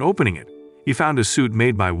 and upon opening it, he found a suit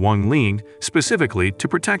made by Wang Ling specifically to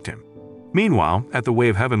protect him. Meanwhile, at the Way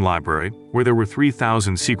of Heaven library, where there were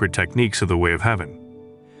 3,000 secret techniques of the Way of Heaven.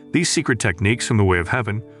 These secret techniques from the Way of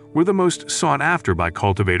Heaven were the most sought after by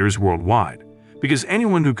cultivators worldwide, because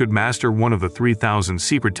anyone who could master one of the 3,000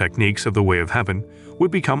 secret techniques of the Way of Heaven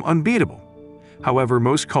would become unbeatable. However,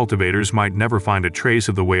 most cultivators might never find a trace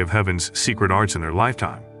of the Way of Heaven's secret arts in their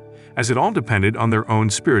lifetime, as it all depended on their own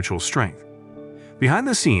spiritual strength. Behind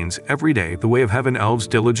the scenes, every day, the Way of Heaven elves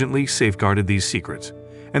diligently safeguarded these secrets,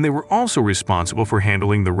 and they were also responsible for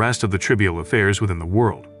handling the rest of the trivial affairs within the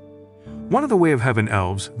world. One of the Way of Heaven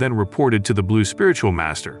elves then reported to the Blue Spiritual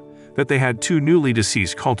Master that they had 2 newly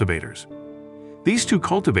deceased cultivators. These 2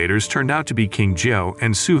 cultivators turned out to be King Jiao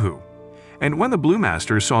and Suhu, and when the Blue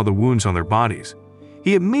Master saw the wounds on their bodies,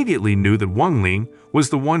 he immediately knew that Wang Ling was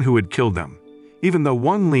the one who had killed them, even though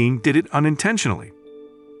Wang Ling did it unintentionally.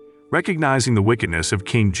 Recognizing the wickedness of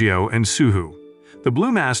King Jiao and Suhu, the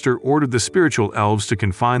Blue Master ordered the spiritual elves to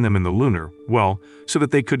confine them in the lunar well so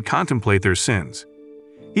that they could contemplate their sins.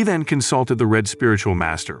 He then consulted the Red Spiritual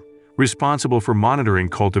Master, responsible for monitoring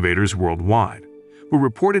cultivators worldwide, who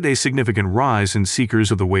reported a significant rise in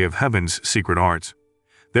seekers of the Way of Heaven's secret arts.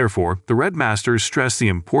 Therefore, the Red Master stressed the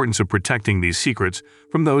importance of protecting these secrets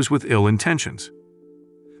from those with ill intentions.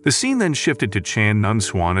 The scene then shifted to Chan Nun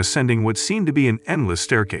Swan ascending what seemed to be an endless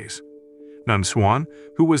staircase. Nun Swan,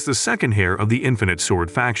 who was the second heir of the Infinite Sword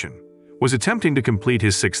faction, was attempting to complete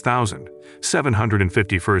his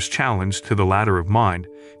 6,751st challenge to the Ladder of Mind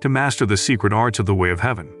to master the secret arts of the Way of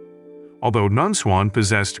Heaven. Although Nun Swan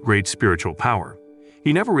possessed great spiritual power,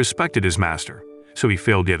 he never respected his master, so he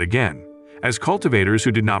failed yet again, as cultivators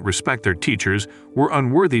who did not respect their teachers were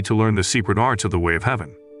unworthy to learn the secret arts of the Way of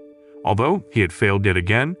Heaven. Although he had failed yet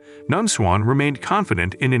again, Nun Swan remained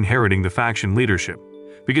confident in inheriting the faction leadership,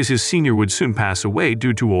 because his senior would soon pass away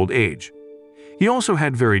due to old age. He also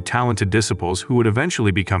had very talented disciples who would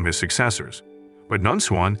eventually become his successors, but Nun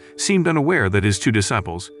Swan seemed unaware that his 2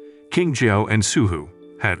 disciples, King Jiao and Suhu,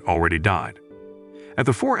 had already died. At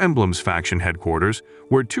the Four Emblems faction headquarters,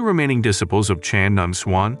 where 2 remaining disciples of Chan Nun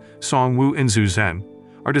Swan, Song Wu and Zhu Zhen,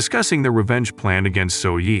 are discussing their revenge plan against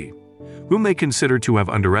Zhou Yi, whom they consider to have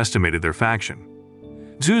underestimated their faction.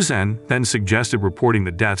 Zhu Zhen then suggested reporting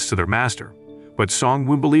the deaths to their master, but Song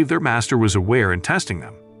Wu believed their master was aware and testing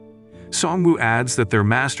them. Song Wu adds that their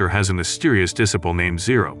master has a mysterious disciple named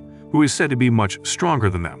Zero, who is said to be much stronger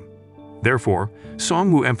than them. Therefore,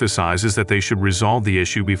 Song Wu emphasizes that they should resolve the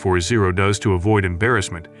issue before Zero does to avoid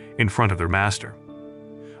embarrassment in front of their master.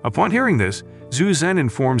 Upon hearing this, Zhu Zhen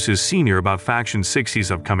informs his senior about Faction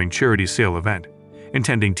 60's upcoming charity sale event,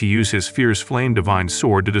 intending to use his fierce flame divine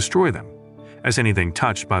sword to destroy them, as anything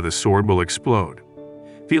touched by the sword will explode.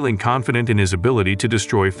 Feeling confident in his ability to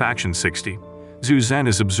destroy Faction 60, Zhu Zhen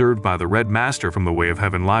is observed by the Red Master from the Way of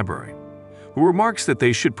Heaven library, who remarks that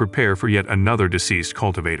they should prepare for yet another deceased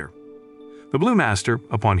cultivator. The Blue Master,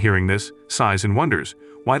 upon hearing this, sighs and wonders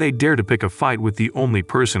why they dare to pick a fight with the only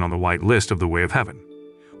person on the white list of the Way of Heaven,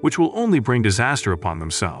 which will only bring disaster upon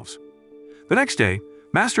themselves. The next day,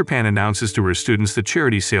 Master Pan announces to her students the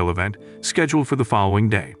charity sale event scheduled for the following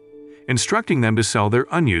day, instructing them to sell their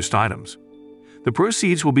unused items. The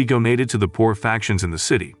proceeds will be donated to the poor factions in the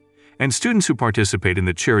city, and students who participate in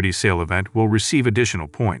the charity sale event will receive additional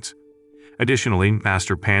points. Additionally,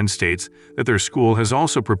 Master Pan states that their school has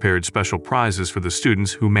also prepared special prizes for the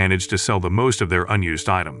students who manage to sell the most of their unused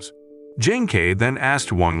items. Jing Ke then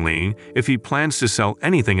asked Wang Ling if he plans to sell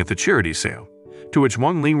anything at the charity sale, to which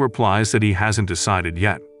Wang Ling replies that he hasn't decided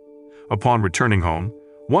yet. Upon returning home,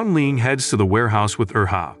 Wang Ling heads to the warehouse with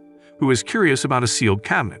Ha, who is curious about a sealed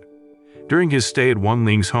cabinet. During his stay at Wang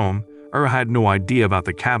Ling's home, had no idea about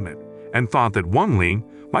the cabinet and thought that Wang Ling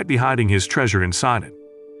might be hiding his treasure inside it.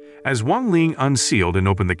 As Wang Ling unsealed and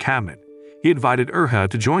opened the cabinet, he invited Ha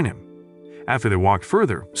to join him. After they walked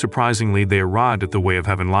further, surprisingly they arrived at the Way of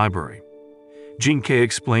Heaven library. Jing Ke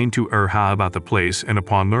explained to Ha about the place, and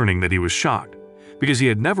upon learning that he was shocked, because he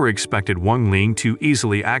had never expected Wang Ling to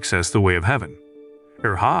easily access the Way of Heaven.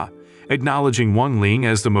 Ha, acknowledging Wang Ling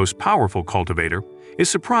as the most powerful cultivator, is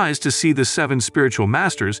surprised to see the 7 spiritual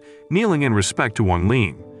masters kneeling in respect to Wang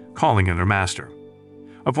Ling, calling him their master.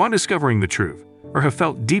 Upon discovering the truth, Ha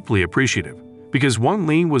felt deeply appreciative, because Wang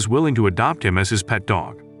Ling was willing to adopt him as his pet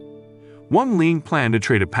dog. Wang Ling planned to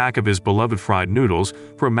trade a pack of his beloved fried noodles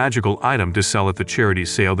for a magical item to sell at the charity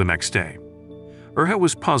sale the next day. Erha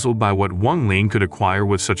was puzzled by what Wang Ling could acquire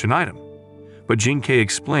with such an item, but Jin Ke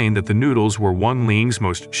explained that the noodles were Wang Ling's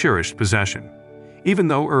most cherished possession, even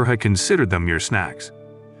though Erha considered them mere snacks.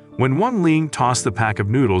 When Wang Ling tossed the pack of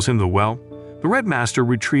noodles into the well, the Red Master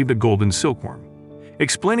retrieved a golden silkworm,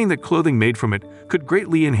 explaining that clothing made from it could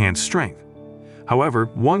greatly enhance strength. However,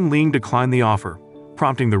 Wang Ling declined the offer,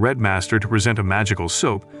 prompting the Red Master to present a magical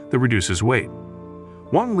soap that reduces weight.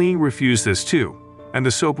 Wang Ling refused this too, and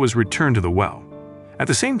the soap was returned to the well. At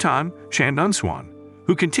the same time, Chan Nunswan,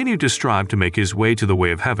 who continued to strive to make his way to the way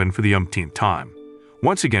of heaven for the umpteenth time,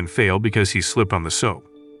 once again failed because he slipped on the soap.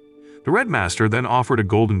 The Red Master then offered a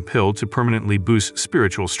golden pill to permanently boost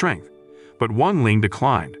spiritual strength, but Wang Ling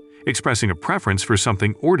declined, expressing a preference for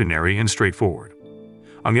something ordinary and straightforward.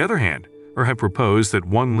 On the other hand, had proposed that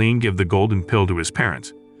Wang Ling give the golden pill to his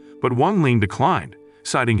parents, but Wang Ling declined,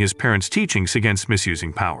 citing his parents' teachings against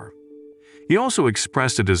misusing power. He also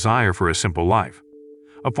expressed a desire for a simple life.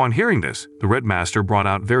 Upon hearing this, the Red Master brought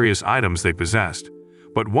out various items they possessed,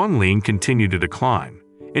 but Wang Ling continued to decline,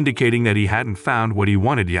 indicating that he hadn't found what he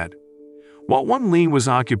wanted yet. While Wang Ling was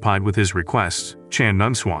occupied with his requests, Chan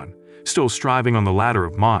Nunswan, still striving on the ladder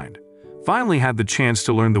of mind, finally had the chance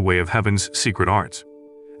to learn the way of heaven's secret arts.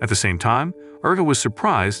 At the same time, Erha was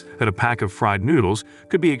surprised that a pack of fried noodles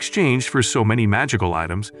could be exchanged for so many magical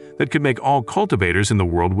items that could make all cultivators in the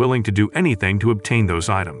world willing to do anything to obtain those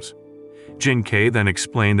items. Jin Ke then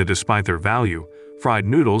explained that despite their value, fried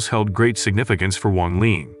noodles held great significance for Wang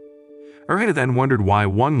Ling. Erha then wondered why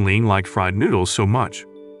Wang Ling liked fried noodles so much.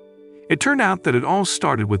 It turned out that it all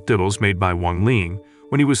started with diddles made by Wang Ling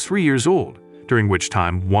when he was 3 years old, during which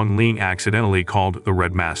time Wang Ling accidentally called the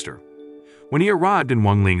Red Master. When he arrived in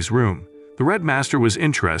Wang Ling's room, the Red Master was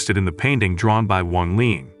interested in the painting drawn by Wang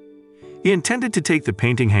Ling. He intended to take the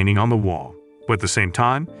painting hanging on the wall, but at the same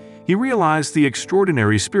time, he realized the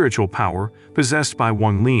extraordinary spiritual power possessed by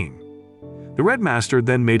Wang Ling. The Red Master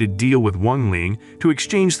then made a deal with Wang Ling to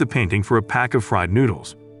exchange the painting for a pack of fried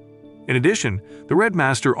noodles. In addition, the Red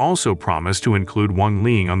Master also promised to include Wang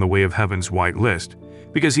Ling on the Way of Heaven's white list,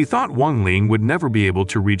 because he thought Wang Ling would never be able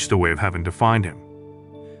to reach the Way of Heaven to find him.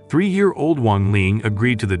 3-year-old Wang Ling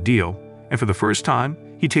agreed to the deal, and for the first time,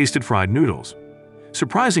 he tasted fried noodles.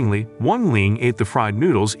 Surprisingly, Wang Ling ate the fried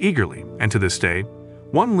noodles eagerly, and to this day,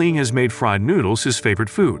 Wang Ling has made fried noodles his favorite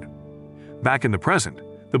food. Back in the present,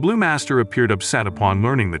 the Blue Master appeared upset upon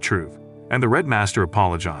learning the truth, and the Red Master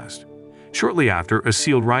apologized. Shortly after, a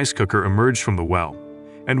sealed rice cooker emerged from the well,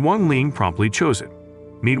 and Wang Ling promptly chose it.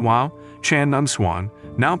 Meanwhile, Chan Nunswan,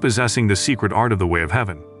 now possessing the secret art of the Way of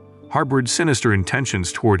Heaven, harbored sinister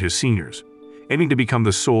intentions toward his seniors, aiming to become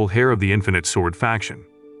the sole heir of the Infinite Sword faction.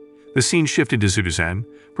 The scene shifted to Zuzan,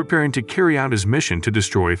 preparing to carry out his mission to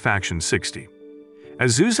destroy Faction 60.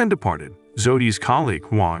 As Zuzan departed, Zodi's colleague,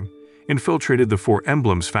 Wang, infiltrated the Four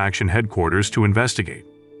Emblems faction headquarters to investigate.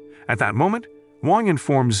 At that moment, Wang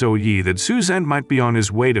informed Zodi that Zuzan might be on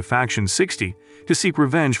his way to Faction 60 to seek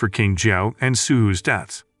revenge for King Jiao and Suhu's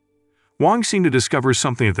deaths. Wang seemed to discover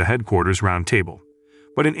something at the headquarters round table,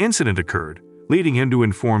 but an incident occurred, leading him to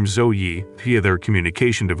inform Zhou Yi via their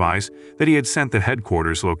communication device that he had sent the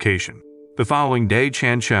headquarters location. The following day,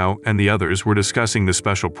 Chan Chao and the others were discussing the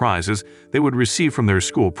special prizes they would receive from their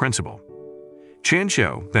school principal. Chan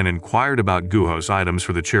Chao then inquired about Guho's items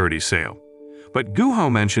for the charity sale, but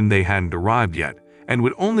Guho mentioned they hadn't arrived yet and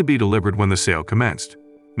would only be delivered when the sale commenced.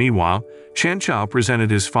 Meanwhile, Chan Chao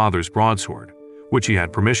presented his father's broadsword, which he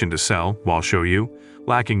had permission to sell, while Shoyu,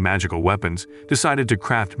 lacking magical weapons, decided to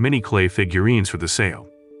craft mini clay figurines for the sale.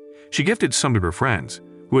 She gifted some to her friends,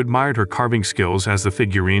 who admired her carving skills as the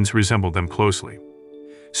figurines resembled them closely.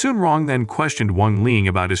 Sun Rong then questioned Wang Ling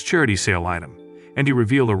about his charity sale item, and he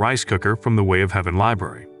revealed a rice cooker from the Way of Heaven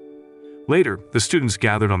library. Later, the students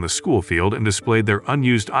gathered on the school field and displayed their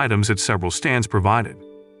unused items at several stands provided.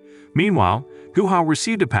 Meanwhile, Guhao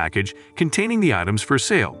received a package containing the items for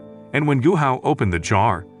sale, and when Guhao opened the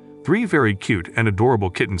jar, 3 very cute and adorable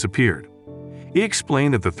kittens appeared. He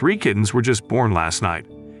explained that the 3 kittens were just born last night,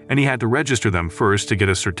 and he had to register them first to get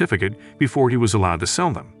a certificate before he was allowed to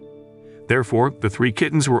sell them. Therefore, the 3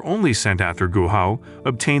 kittens were only sent after Guhao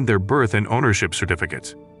obtained their birth and ownership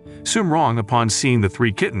certificates. Sum Rong, upon seeing the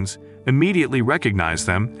 3 kittens, immediately recognized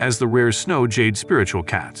them as the rare snow jade spiritual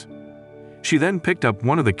cats. She then picked up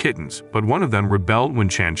one of the kittens, but one of them rebelled when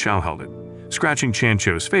Chan Chao held it, scratching Chan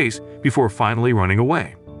Chao's face before finally running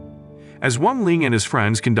away. As Wang Ling and his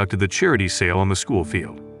friends conducted the charity sale on the school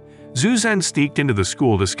field, Zhu Zhen sneaked into the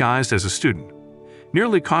school disguised as a student.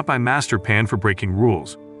 Nearly caught by Master Pan for breaking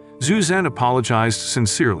rules, Zhu Zhen apologized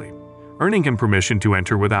sincerely, earning him permission to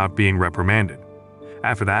enter without being reprimanded.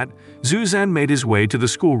 After that, Zhu Zhen made his way to the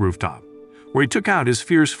school rooftop, where he took out his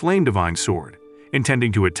fierce flame divine sword,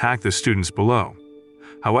 intending to attack the students below.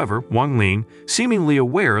 However, Wang Ling, seemingly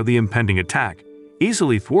aware of the impending attack,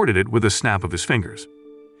 easily thwarted it with a snap of his fingers.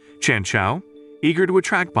 Chen Chao, eager to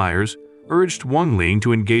attract buyers, urged Wang Ling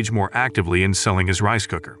to engage more actively in selling his rice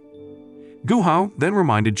cooker. Gu Hao then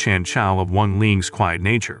reminded Chen Chao of Wang Ling's quiet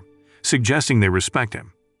nature, suggesting they respect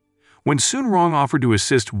him. When Sun Rong offered to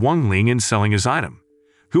assist Wang Ling in selling his item,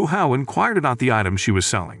 Gu Hao inquired about the item she was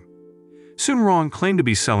selling. Sun Rong claimed to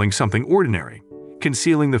be selling something ordinary,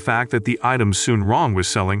 concealing the fact that the item Sun Rong was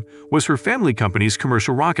selling was her family company's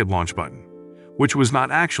commercial rocket launch button, which was not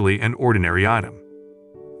actually an ordinary item.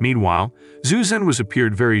 Meanwhile, Zhu Zhen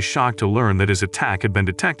appeared very shocked to learn that his attack had been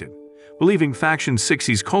detected, believing Faction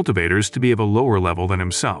 60's cultivators to be of a lower level than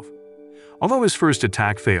himself. Although his first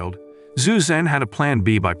attack failed, Zhu Zhen had a plan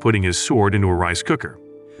B by putting his sword into a rice cooker,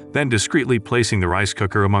 then discreetly placing the rice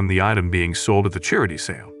cooker among the item being sold at the charity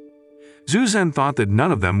sale. Zhu Zhen thought that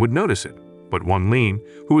none of them would notice it, but Wang Ling,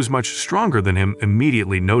 who was much stronger than him,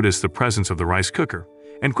 immediately noticed the presence of the rice cooker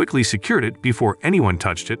and quickly secured it before anyone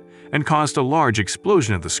touched it and caused a large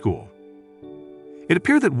explosion at the school. It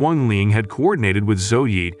appeared that Wang Ling had coordinated with Zhou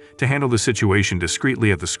Yi to handle the situation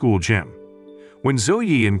discreetly at the school gym. When Zhou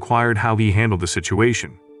Yi inquired how he handled the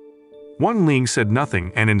situation, Wang Ling said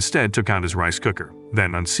nothing and instead took out his rice cooker,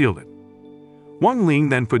 then unsealed it. Wang Ling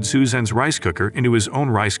then put Zhu Zhen's rice cooker into his own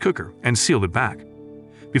rice cooker and sealed it back.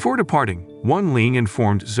 Before departing, Wang Ling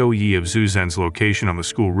informed Zhou Yi of Zhu Zhen's location on the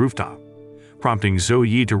school rooftop, prompting Zhou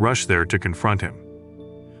Yi to rush there to confront him.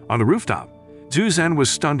 On the rooftop, Zhu Zhen was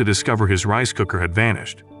stunned to discover his rice cooker had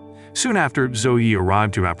vanished. Soon after, Zhou Yi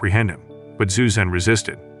arrived to apprehend him, but Zhu Zhen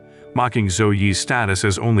resisted, mocking Zhou Yi's status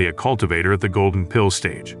as only a cultivator at the Golden Pill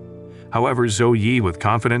stage. However, Zhou Yi, with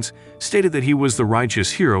confidence, stated that he was the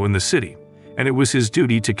righteous hero in the city, and it was his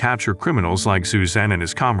duty to capture criminals like Zhu Zhen and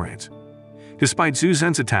his comrades. Despite Zhu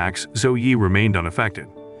Zhen's attacks, Zhou Yi remained unaffected,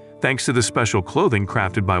 thanks to the special clothing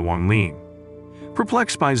crafted by Wang Ling.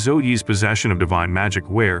 Perplexed by Zhou Yi's possession of divine magic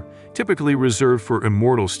wear, typically reserved for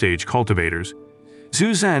immortal stage cultivators,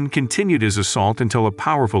 Zhu Zhen continued his assault until a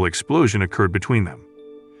powerful explosion occurred between them.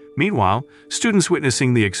 Meanwhile, students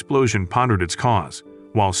witnessing the explosion pondered its cause,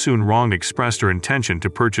 while Sun Rong expressed her intention to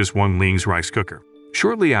purchase Wang Ling's rice cooker.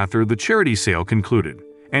 Shortly after, the charity sale concluded,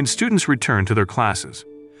 and students returned to their classes.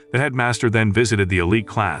 The headmaster then visited the elite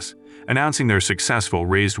class, announcing their successful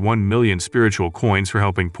raised 1 million spiritual coins for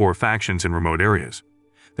helping poor factions in remote areas.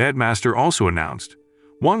 The headmaster also announced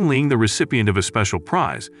Wang Ling the recipient of a special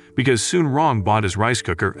prize because Sun Rong bought his rice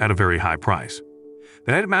cooker at a very high price.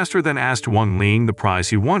 The headmaster then asked Wang Ling the prize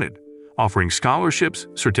he wanted, offering scholarships,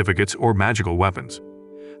 certificates, or magical weapons.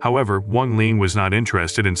 However, Wang Ling was not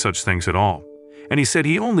interested in such things at all, and he said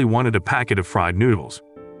he only wanted a packet of fried noodles.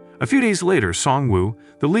 A few days later, Song Wu,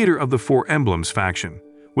 the leader of the Four Emblems faction,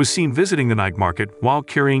 was seen visiting the night market while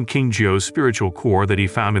carrying King Jiu's spiritual core that he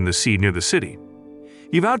found in the sea near the city.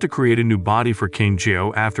 He vowed to create a new body for King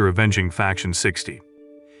Jiu after avenging Faction 60.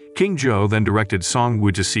 King Jiu then directed Song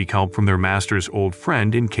Wu to seek help from their master's old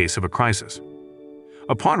friend in case of a crisis.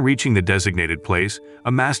 Upon reaching the designated place,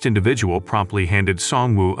 a masked individual promptly handed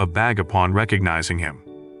Song Wu a bag upon recognizing him.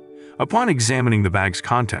 Upon examining the bag's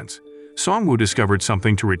contents, Song Wu discovered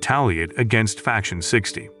something to retaliate against Faction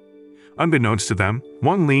 60. Unbeknownst to them,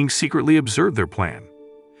 Wang Ling secretly observed their plan.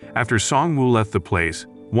 After Song Wu left the place,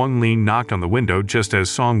 Wang Ling knocked on the window just as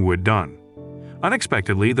Song Wu had done.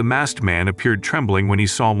 Unexpectedly, the masked man appeared trembling when he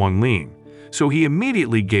saw Wang Ling, so he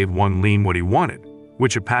immediately gave Wang Ling what he wanted,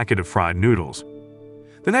 which a packet of fried noodles.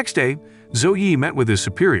 The next day, Zhou Yi met with his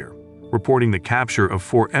superior, reporting the capture of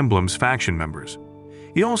Four Emblems faction members.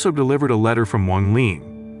 He also delivered a letter from Wang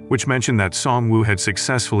Ling, which mentioned that Song Wu had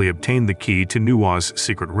successfully obtained the key to Nua's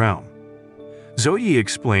secret realm. Zhou Yi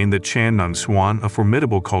explained that Chan Nunswan, a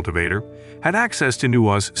formidable cultivator, had access to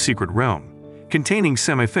Nua's secret realm, containing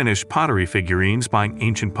semi-finished pottery figurines by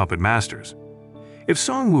ancient puppet masters. If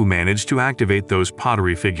Song Wu managed to activate those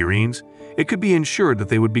pottery figurines, it could be ensured that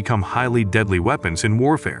they would become highly deadly weapons in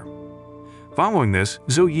warfare. Following this,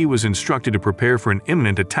 Zhou Yi was instructed to prepare for an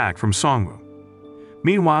imminent attack from Song Wu.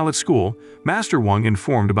 Meanwhile at school, Master Wang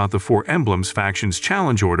informed about the Four Emblems faction's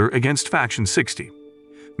challenge order against Faction 60.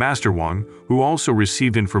 Master Wang, who also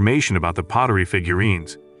received information about the pottery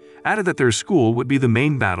figurines, added that their school would be the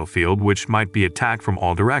main battlefield which might be attacked from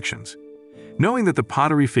all directions. Knowing that the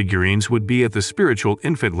pottery figurines would be at the spiritual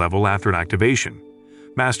infant level after activation,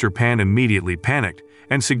 Master Pan immediately panicked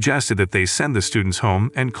and suggested that they send the students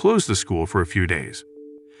home and close the school for a few days.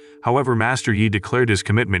 However, Master Yi declared his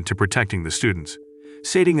commitment to protecting the students,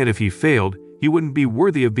 stating that if he failed, he wouldn't be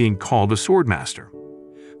worthy of being called a swordmaster.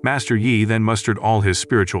 Master Yi then mustered all his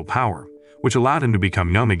spiritual power, which allowed him to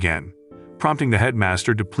become young again, prompting the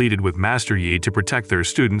headmaster to plead with Master Yi to protect their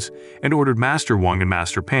students and ordered Master Wang and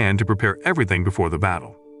Master Pan to prepare everything before the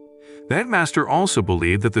battle. The headmaster also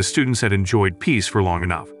believed that the students had enjoyed peace for long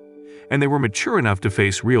enough, and they were mature enough to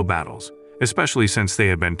face real battles, especially since they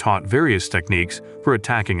had been taught various techniques for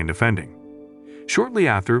attacking and defending. Shortly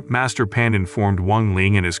after, Master Pan informed Wang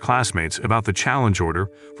Ling and his classmates about the challenge order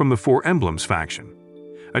from the Four Emblems faction.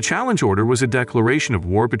 A challenge order was a declaration of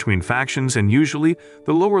war between factions, and usually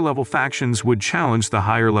the lower-level factions would challenge the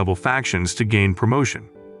higher-level factions to gain promotion.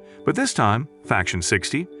 But this time, Faction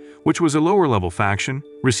 60, which was a lower-level faction,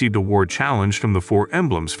 received a war challenge from the Four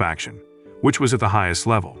Emblems faction, which was at the highest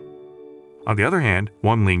level. On the other hand,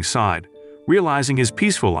 Wang Ling sighed, realizing his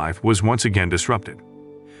peaceful life was once again disrupted.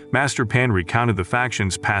 Master Pan recounted the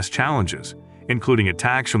faction's past challenges, including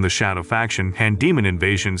attacks from the Shadow faction and demon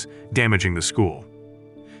invasions damaging the school.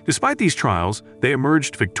 Despite these trials, they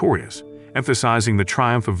emerged victorious, emphasizing the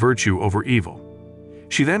triumph of virtue over evil.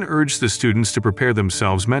 She then urged the students to prepare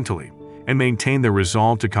themselves mentally and maintain their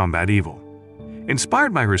resolve to combat evil.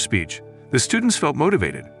 Inspired by her speech, the students felt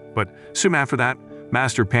motivated, but soon after that,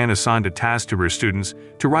 Master Pan assigned a task to her students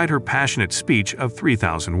to write her passionate speech of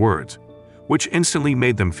 3,000 words, which instantly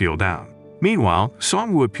made them feel down. Meanwhile,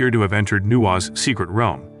 Songwoo appeared to have entered Nua's secret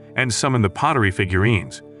realm and summoned the pottery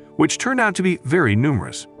figurines, which turned out to be very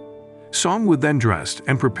numerous. Songwoo then dressed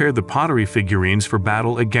and prepared the pottery figurines for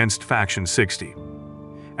battle against Faction 60.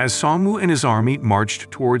 As Songwoo and his army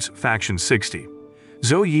marched towards Faction 60,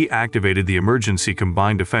 Zhou Yi activated the emergency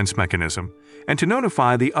combined defense mechanism and to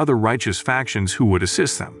notify the other righteous factions who would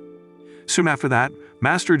assist them. Soon after that,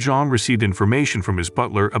 Master Zhang received information from his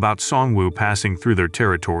butler about Songwoo passing through their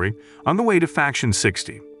territory on the way to Faction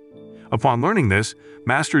 60. Upon learning this,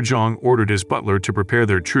 Master Zhang ordered his butler to prepare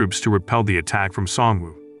their troops to repel the attack from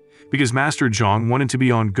Songwoo, because Master Zhang wanted to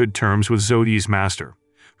be on good terms with Zhou Yi's master,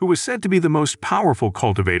 who was said to be the most powerful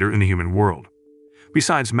cultivator in the human world.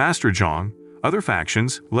 Besides Master Zhang, other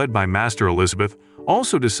factions, led by Master Elizabeth,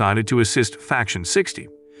 also decided to assist Faction 60,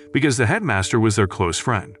 because the headmaster was their close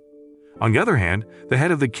friend. On the other hand, the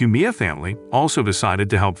head of the Kumiya family also decided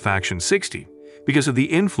to help Faction 60 because of the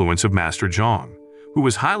influence of Master Zhang, who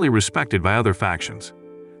was highly respected by other factions.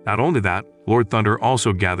 Not only that, Lord Thunder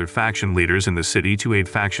also gathered faction leaders in the city to aid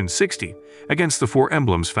Faction 60 against the Four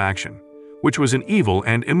Emblems faction, which was an evil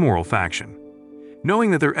and immoral faction.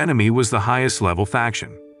 Knowing that their enemy was the highest level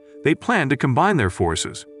faction, they planned to combine their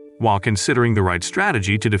forces, while considering the right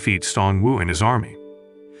strategy to defeat Songwoo and his army.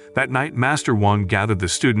 That night, Master Wang gathered the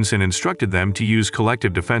students and instructed them to use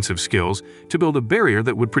collective defensive skills to build a barrier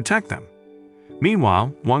that would protect them.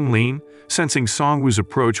 Meanwhile, Wang Ling, sensing Songwoo's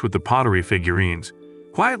approach with the pottery figurines,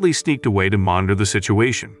 quietly sneaked away to monitor the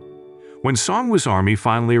situation. When Songwoo's army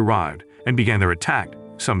finally arrived and began their attack,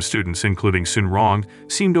 some students, including Sun Rong,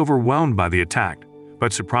 seemed overwhelmed by the attack,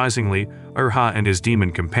 but surprisingly, Erha and his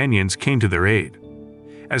demon companions came to their aid.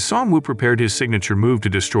 As Songwoo prepared his signature move to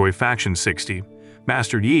destroy Faction 60,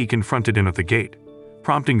 Master Yi confronted him at the gate,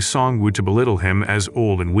 prompting Songwoo to belittle him as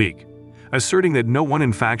old and weak, asserting that no one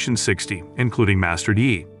in Faction 60, including Master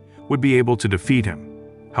Yi, would be able to defeat him.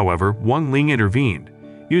 However, Wang Ling intervened,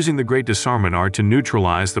 using the Great Disarmament Art to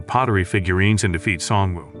neutralize the pottery figurines and defeat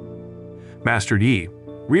Songwoo. Master Yi,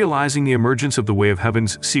 realizing the emergence of the Way of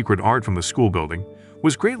Heaven's secret art from the school building,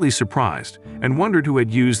 was greatly surprised and wondered who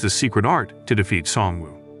had used the secret art to defeat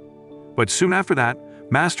Songwoo. But soon after that,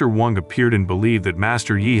 Master Wang appeared and believed that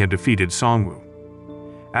Master Yi had defeated Songwoo.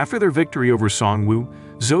 After their victory over Songwoo,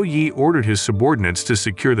 Zhou Yi ordered his subordinates to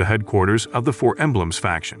secure the headquarters of the Four Emblems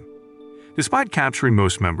faction. Despite capturing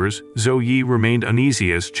most members, Zhou Yi remained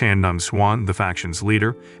uneasy as Chan Nun Swan, the faction's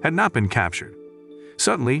leader, had not been captured.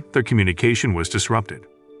 Suddenly, their communication was disrupted.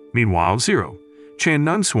 Meanwhile, Zero, Chan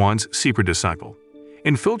Nun Swan's secret disciple,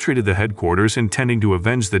 infiltrated the headquarters intending to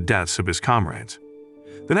avenge the deaths of his comrades.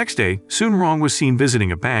 The next day, Sun Rong was seen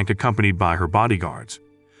visiting a bank accompanied by her bodyguards.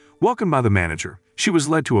 Welcomed by the manager, she was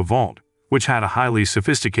led to a vault, which had a highly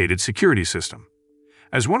sophisticated security system.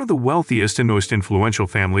 As one of the wealthiest and most influential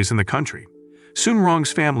families in the country, Sun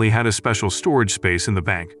Rong's family had a special storage space in the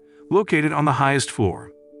bank, located on the highest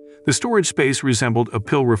floor. The storage space resembled a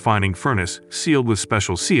pill refining furnace sealed with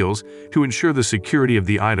special seals to ensure the security of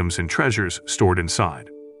the items and treasures stored inside.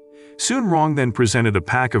 Sun Rong then presented a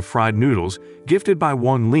pack of fried noodles gifted by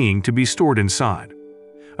Wang Ling to be stored inside.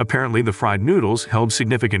 Apparently, the fried noodles held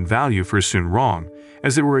significant value for Sun Rong,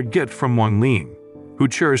 as they were a gift from Wang Ling, who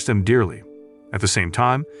cherished them dearly. At the same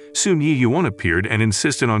time, Sun Yiyuan appeared and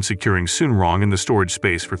insisted on securing Sun Rong in the storage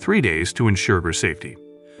space for 3 days to ensure her safety,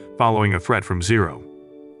 following a threat from Zero.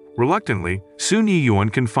 Reluctantly, Sun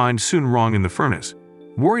Yiyuan confined Sun Rong in the furnace,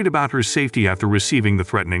 worried about her safety after receiving the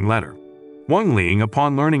threatening letter. Wang Ling,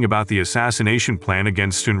 upon learning about the assassination plan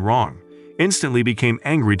against Sun Rong, instantly became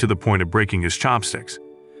angry to the point of breaking his chopsticks.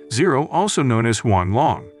 Zero, also known as Wang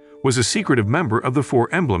Long, was a secretive member of the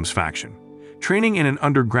Four Emblems faction, training in an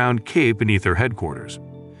underground cave beneath their headquarters.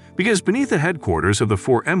 Because beneath the headquarters of the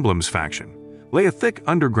Four Emblems faction lay a thick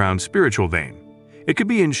underground spiritual vein, it could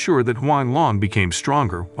be ensured that Wang Long became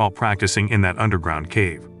stronger while practicing in that underground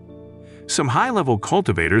cave. Some high-level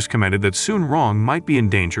cultivators commented that Sun Rong might be in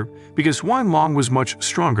danger because Wang Long was much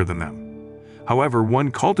stronger than them. However,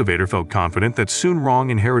 one cultivator felt confident that Sun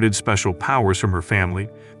Rong inherited special powers from her family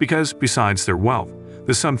because, besides their wealth,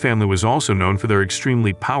 the Sun family was also known for their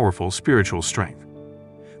extremely powerful spiritual strength.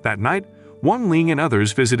 That night, Wang Ling and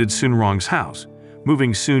others visited Sun Rong's house,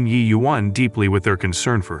 moving Sun Yiyuan deeply with their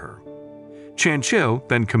concern for her. Chan Chiu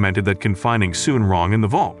then commented that confining Sun Rong in the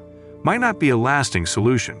vault might not be a lasting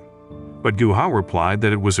solution. But Gu Hao replied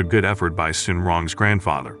that it was a good effort by Sun Rong's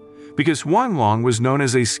grandfather, because Wang Long was known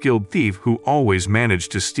as a skilled thief who always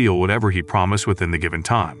managed to steal whatever he promised within the given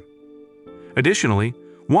time. Additionally,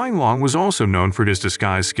 Wang Long was also known for his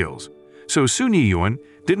disguise skills, so Sun Yiyuan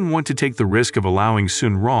didn't want to take the risk of allowing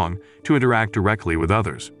Sun Rong to interact directly with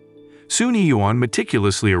others. Sun Yiyuan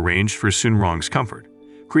meticulously arranged for Sun Rong's comfort,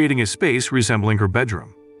 creating a space resembling her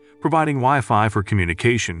bedroom, providing Wi-Fi for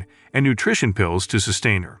communication and nutrition pills to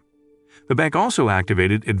sustain her. The bank also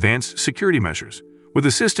activated advanced security measures, with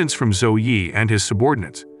assistance from Zhou Yi and his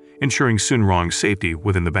subordinates, ensuring Sun Rong's safety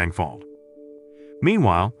within the bank vault.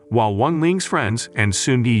 Meanwhile, while Wang Ling's friends and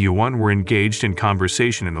Sun Yiyuan were engaged in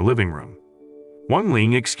conversation in the living room, Wang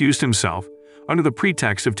Ling excused himself under the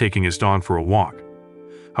pretext of taking his dog for a walk.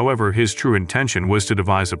 However, his true intention was to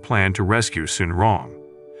devise a plan to rescue Sun Rong.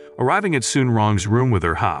 Arriving at Sun Rong's room with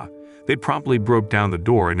her Ha, they promptly broke down the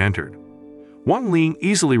door and entered. Wang Ling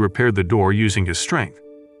easily repaired the door using his strength.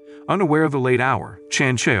 Unaware of the late hour,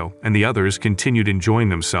 Chan Chiu and the others continued enjoying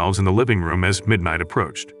themselves in the living room as midnight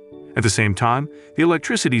approached. At the same time, the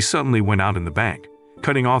electricity suddenly went out in the bank,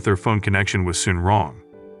 cutting off their phone connection with Sun Rong.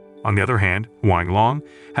 On the other hand, Wang Long,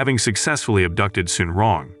 having successfully abducted Sun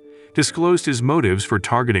Rong, disclosed his motives for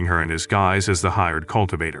targeting her in his guise as the hired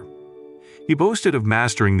cultivator. He boasted of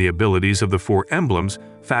mastering the abilities of the Four Emblems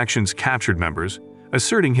faction's captured members,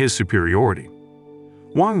 asserting his superiority.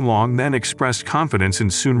 Wang Long then expressed confidence in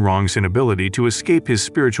Sun Rong's inability to escape his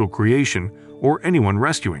spiritual creation or anyone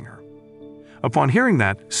rescuing her. Upon hearing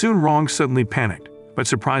that, Sun Rong suddenly panicked, but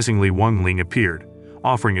surprisingly Wang Ling appeared,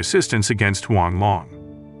 offering assistance against Wang Long.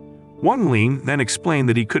 Wang Ling then explained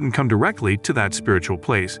that he couldn't come directly to that spiritual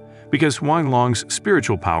place because Wang Long's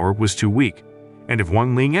spiritual power was too weak, and if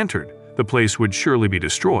Wang Ling entered, the place would surely be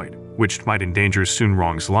destroyed, which might endanger Sun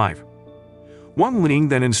Rong's life. Wang Ling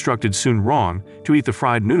then instructed Sun Rong to eat the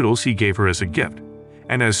fried noodles he gave her as a gift,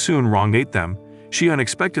 and as Sun Rong ate them, she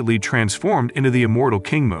unexpectedly transformed into the Immortal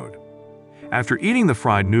King mode. After eating the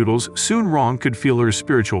fried noodles, Sun Rong could feel her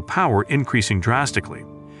spiritual power increasing drastically,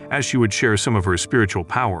 as she would share some of her spiritual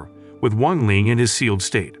power with Wang Ling in his sealed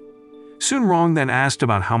state. Sun Rong then asked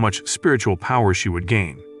about how much spiritual power she would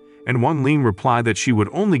gain, and Wang Ling replied that she would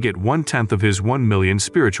only get 1/10 of his 1 million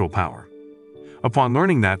spiritual power. Upon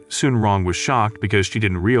learning that, Sun Rong was shocked because she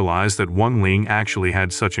didn't realize that Wang Ling actually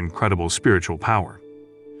had such incredible spiritual power.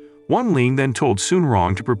 Wang Ling then told Sun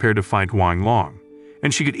Rong to prepare to fight Wang Long,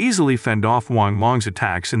 and she could easily fend off Wang Long's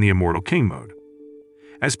attacks in the Immortal King mode.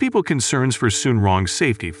 As people concerned for Sun Rong's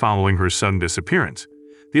safety following her sudden disappearance,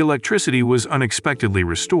 the electricity was unexpectedly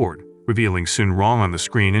restored, revealing Sun Rong on the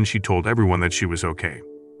screen, and she told everyone that she was okay.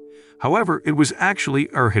 However, it was actually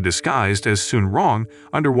Erhe disguised as Sun Rong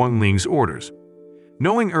under Wang Ling's orders.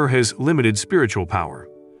 Knowing Erhe's limited spiritual power,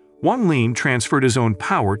 Wang Ling transferred his own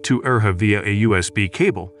power to Erhe via a USB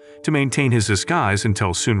cable to maintain his disguise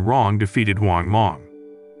until Sun Rong defeated Wang Long.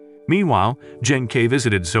 Meanwhile, Zheng Ke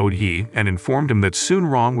visited Zhou Yi and informed him that Sun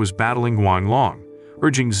Rong was battling Wang Long,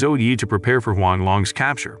 urging Zhou Yi to prepare for Wang Long's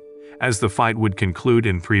capture, as the fight would conclude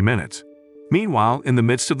in 3 minutes. Meanwhile, in the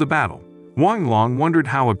midst of the battle, Wang Long wondered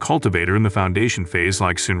how a cultivator in the foundation phase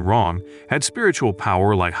like Sun Rong had spiritual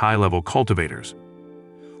power like high-level cultivators.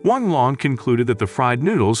 Wang Long concluded that the fried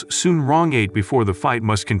noodles Sun Rong ate before the fight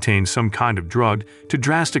must contain some kind of drug to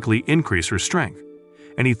drastically increase her strength,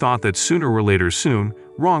 and he thought that sooner or later Sun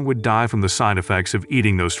Rong would die from the side effects of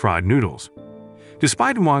eating those fried noodles.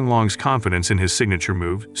 Despite Wang Long's confidence in his signature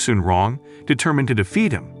move, Sun Rong, determined to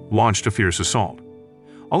defeat him, launched a fierce assault.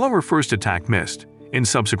 Although her first attack missed, in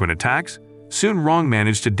subsequent attacks, Sun Rong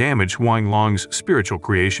managed to damage Wang Ling's spiritual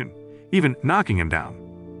creation, even knocking him down.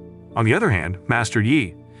 On the other hand, Master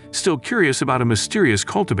Yi, still curious about a mysterious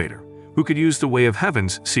cultivator who could use the Way of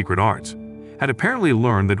Heaven's secret arts, had apparently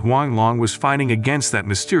learned that Wang Ling was fighting against that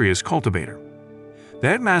mysterious cultivator. The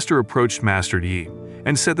headmaster approached Master Yi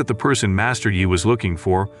and said that the person Master Yi was looking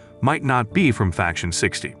for might not be from Faction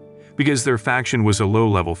 60, because their faction was a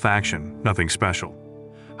low-level faction, nothing special.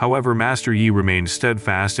 However, Master Yi remained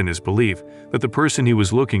steadfast in his belief that the person he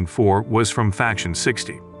was looking for was from Faction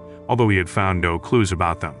 60, although he had found no clues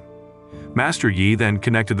about them. Master Yi then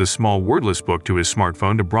connected the small wordless book to his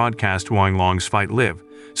smartphone to broadcast Wang Ling's fight live,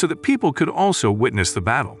 so that people could also witness the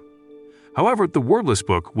battle. However, the wordless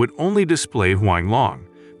book would only display Wang Ling,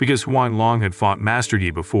 because Wang Ling had fought Master Yi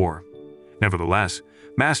before. Nevertheless,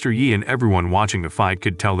 Master Yi and everyone watching the fight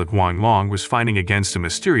could tell that Wang Ling was fighting against a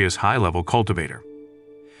mysterious high-level cultivator.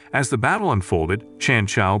 As the battle unfolded, Chan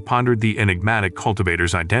Chao pondered the enigmatic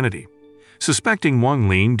cultivator's identity, suspecting Wang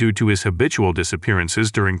Ling due to his habitual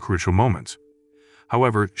disappearances during crucial moments.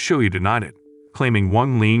 However, Shouyu denied it, claiming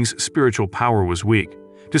Wang Ling's spiritual power was weak,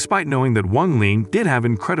 despite knowing that Wang Ling did have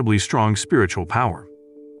incredibly strong spiritual power.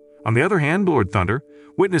 On the other hand, Lord Thunder,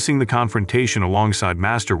 witnessing the confrontation alongside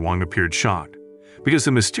Master Wang, appeared shocked, because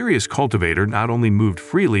the mysterious cultivator not only moved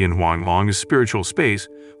freely in Wang Ling's spiritual space,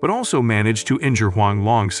 but also managed to injure Wang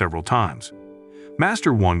Ling several times.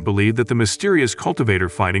 Master Wang believed that the mysterious cultivator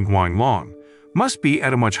fighting Wang Ling must be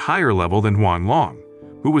at a much higher level than Wang Ling,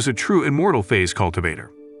 who was a true immortal phase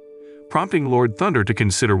cultivator, prompting Lord Thunder to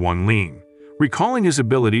consider Wang Ling, recalling his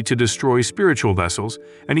ability to destroy spiritual vessels,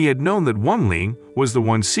 and he had known that Wang Ling was the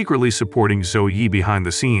one secretly supporting Zhou Yi behind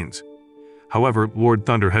the scenes. However, Lord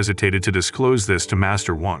Thunder hesitated to disclose this to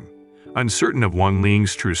Master Wang, uncertain of Wang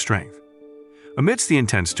Ling's true strength. Amidst the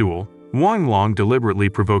intense duel, Wang Ling deliberately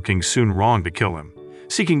provoking Sun Rong to kill him,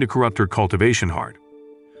 seeking to corrupt her cultivation heart.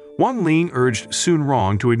 Wang Ling urged Sun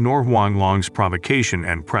Rong to ignore Wang Ling's provocation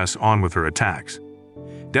and press on with her attacks.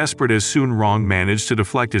 Desperate as Sun Rong managed to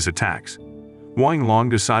deflect his attacks, Wang Ling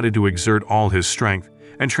decided to exert all his strength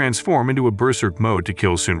and transform into a berserk mode to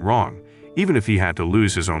kill Sun Rong, even if he had to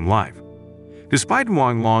lose his own life. Despite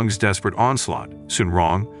Wang Ling's desperate onslaught, Sun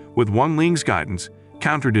Rong, with Wang Ling's guidance,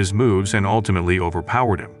 countered his moves and ultimately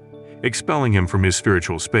overpowered him, expelling him from his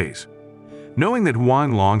spiritual space. Knowing that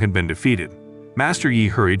Wang Ling had been defeated, Master Yi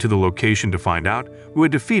hurried to the location to find out who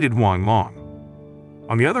had defeated Wang Ling.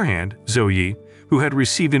 On the other hand, Zhou Yi, who had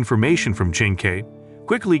received information from Jing Ke,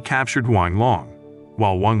 quickly captured Wang Ling,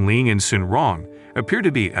 while Wang Ling and Sun Rong appeared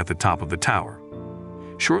to be at the top of the tower.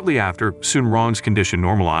 Shortly after, Sun Rong's condition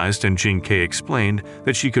normalized and Jing Ke explained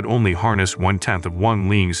that she could only harness 1/10 of Wang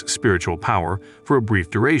Ling's spiritual power for a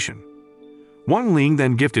brief duration. Wang Ling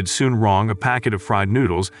then gifted Sun Rong a packet of fried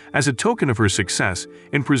noodles as a token of her success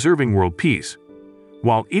in preserving world peace.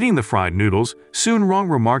 While eating the fried noodles, Sun Rong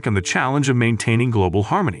remarked on the challenge of maintaining global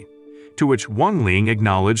harmony, to which Wang Ling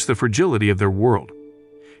acknowledged the fragility of their world.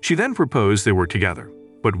 She then proposed they work together,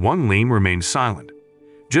 but Wang Ling remained silent.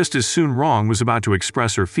 Just as Sun Rong was about to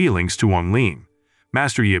express her feelings to Wang Ling,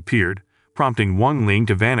 Master Yi appeared, prompting Wang Ling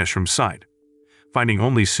to vanish from sight. Finding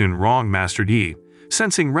only Sun Rong, Master Yi,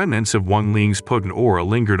 sensing remnants of Wang Ling's potent aura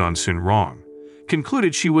lingered on Sun Rong,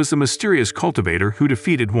 concluded she was the mysterious cultivator who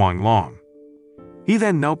defeated Wang Ling. He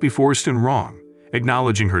then knelt before Sun Rong,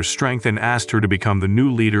 acknowledging her strength and asked her to become the new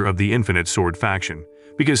leader of the Infinite Sword faction,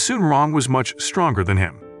 because Sun Rong was much stronger than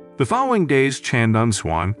him. The following days, Chan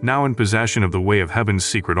Nunswan, now in possession of the Way of Heaven's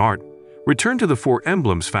secret art, returned to the Four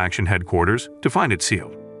Emblems faction headquarters to find it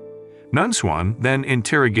sealed. Nunswan then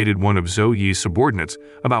interrogated one of Zhou Yi's subordinates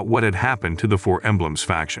about what had happened to the Four Emblems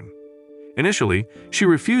faction. Initially, she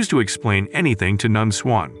refused to explain anything to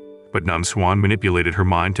Nunswan, but Nunswan manipulated her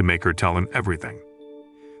mind to make her tell him everything.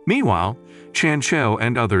 Meanwhile, Chan Chao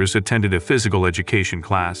and others attended a physical education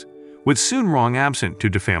class, with Sun Rong absent due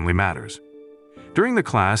to family matters. During the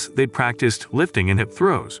class, they'd practiced lifting and hip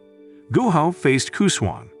throws. Gu Hao faced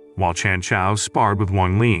Kuswan, while Chan Chao sparred with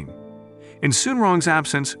Wang Ling. In Sun Rong's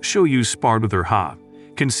absence, Shouyu sparred with her Ha,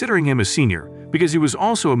 considering him a senior because he was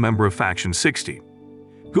also a member of Faction 60.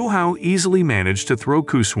 Gu Hao easily managed to throw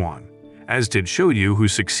Kuswan, as did Shouyu, who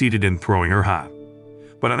succeeded in throwing her Ha.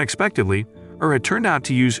 But unexpectedly, had turned out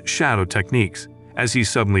to use shadow techniques, as he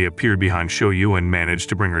suddenly appeared behind Shouyu and managed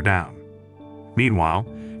to bring her down. Meanwhile,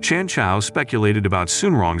 Chan Chao speculated about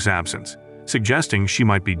Sun Rong's absence, suggesting she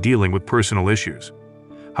might be dealing with personal issues.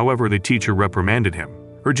 However, the teacher reprimanded him,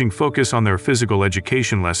 urging focus on their physical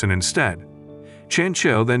education lesson instead. Chan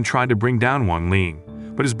Chao then tried to bring down Wang Ling,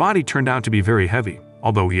 but his body turned out to be very heavy,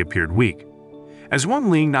 although he appeared weak. As Wang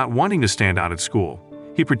Ling not wanting to stand out at school,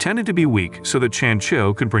 he pretended to be weak so that Chan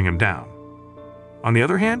Chao could bring him down. On the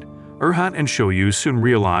other hand, Erhat and Shoyu soon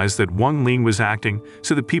realized that Wang Ling was acting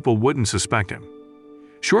so that people wouldn't suspect him.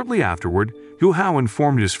 Shortly afterward, Gu Hao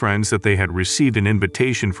informed his friends that they had received an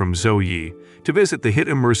invitation from Zhou Yi to visit the hit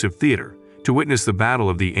immersive theater to witness the battle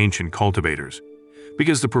of the ancient cultivators.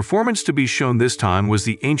 Because the performance to be shown this time was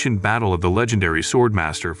the ancient battle of the legendary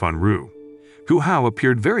swordmaster Fan Ru. Gu Hao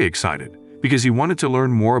appeared very excited because he wanted to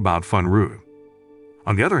learn more about Fan Ru.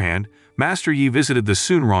 On the other hand, Master Yi visited the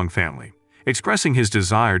Sun Rong family, expressing his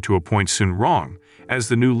desire to appoint Sun Rong as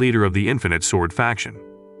the new leader of the Infinite Sword faction.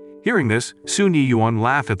 Hearing this, Sun Yiyuan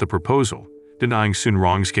laughed at the proposal, denying Sun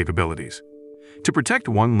Rong's capabilities. To protect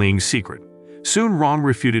Wang Ling's secret, Sun Rong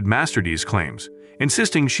refuted Master Yi's claims,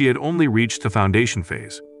 insisting she had only reached the foundation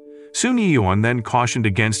phase. Sun Yiyuan then cautioned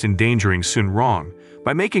against endangering Sun Rong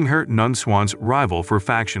by making her Nun Xuan's rival for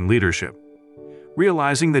faction leadership.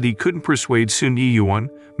 Realizing that he couldn't persuade Sun Yiyuan,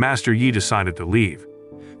 Master Yi decided to leave.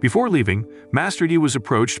 Before leaving, Master Yi was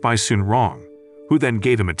approached by Sun Rong, who then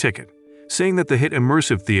gave him a ticket, saying that the hit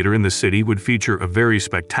immersive theater in the city would feature a very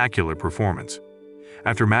spectacular performance.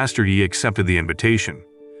 After Master Yi accepted the invitation,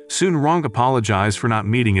 Sun Rong apologized for not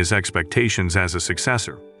meeting his expectations as a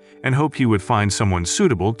successor, and hoped he would find someone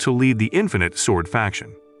suitable to lead the Infinite Sword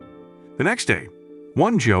faction. The next day,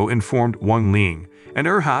 Wan Zhou informed Wang Ling and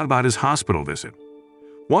Erhat about his hospital visit.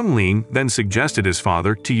 Wang Ling then suggested his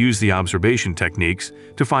father to use the observation techniques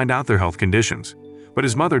to find out their health conditions, but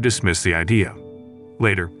his mother dismissed the idea.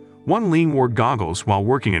 Later, Wang Ling wore goggles while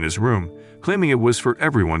working in his room, claiming it was for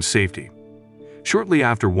everyone's safety. Shortly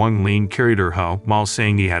after, Wang Ling carried Erhat while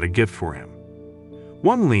saying he had a gift for him.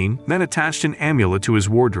 Wang Ling then attached an amulet to his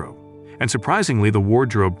wardrobe, and surprisingly the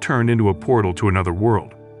wardrobe turned into a portal to another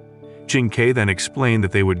world. Jing Ke then explained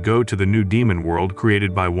that they would go to the new demon world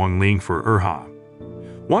created by Wang Ling for Erhat.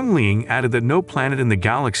 Wang Ling added that no planet in the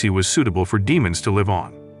galaxy was suitable for demons to live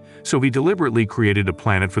on, so he deliberately created a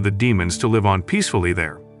planet for the demons to live on peacefully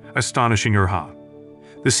there, astonishing Erhat.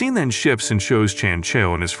 The scene then shifts and shows Chan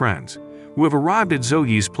Chou and his friends, who have arrived at Zhou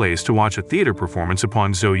Yi's place to watch a theater performance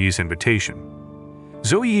upon Zhou Yi's invitation.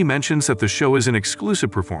 Zhou Yi mentions that the show is an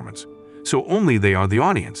exclusive performance, so only they are the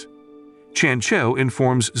audience. Chan Chou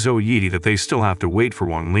informs Zhou Yi that they still have to wait for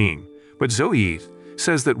Wang Ling, but Zhou Yi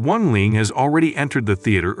says that Wang Ling has already entered the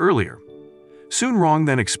theater earlier. Sun Rong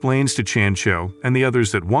then explains to Chan Chou and the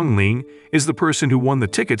others that Wang Ling is the person who won the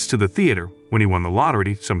tickets to the theater when he won the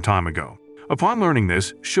lottery some time ago. Upon learning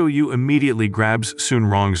this, Shoyu immediately grabs Sun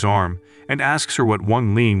Rong's arm and asks her what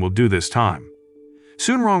Wang Ling will do this time.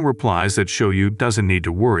 Sun Rong replies that Shoyu doesn't need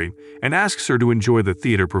to worry and asks her to enjoy the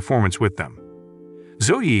theater performance with them.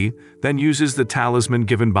 Zhou Yi then uses the talisman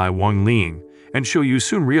given by Wang Ling, and Shoyu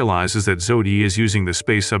soon realizes that Zhou Yi is using the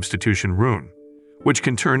space substitution rune, which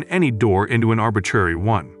can turn any door into an arbitrary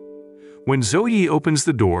one. When Zhou Yi opens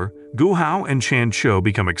the door, Gu Hao and Chan Chou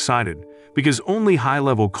become excited because only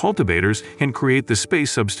high-level cultivators can create the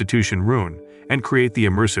space substitution rune and create the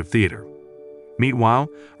immersive theater. Meanwhile,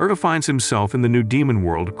 Erta finds himself in the new demon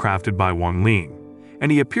world crafted by Wang Ling,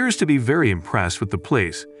 and he appears to be very impressed with the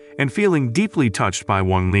place and feeling deeply touched by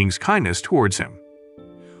Wang Ling's kindness towards him.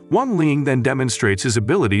 Wang Ling then demonstrates his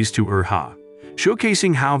abilities to Erha,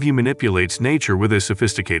 showcasing how he manipulates nature with a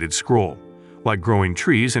sophisticated scroll, like growing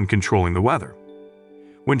trees and controlling the weather.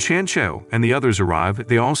 When Chan Chou and the others arrive,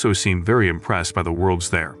 they also seem very impressed by the worlds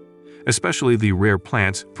there, especially the rare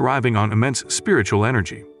plants thriving on immense spiritual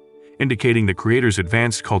energy, indicating the creator's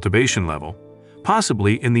advanced cultivation level,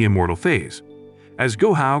 possibly in the immortal phase. As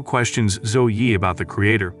Gu Hao questions Zhou Yi about the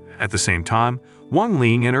creator, at the same time, Wang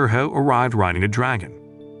Ling and Erhe arrived riding a dragon.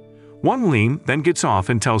 Wang Ling then gets off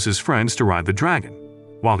and tells his friends to ride the dragon,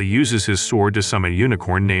 while he uses his sword to summon a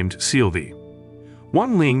unicorn named Sylvie.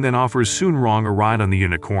 Wang Ling then offers Sun Rong a ride on the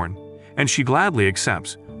unicorn, and she gladly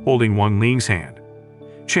accepts, holding Wang Ling's hand.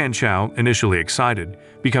 Chan Chou, initially excited,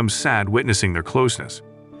 becomes sad witnessing their closeness.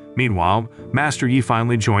 Meanwhile, Master Yi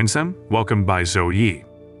finally joins them, welcomed by Zhou Yi.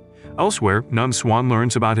 Elsewhere, Nun Xuan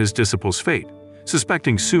learns about his disciple's fate,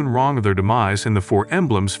 suspecting Sun Rong of their demise and the Four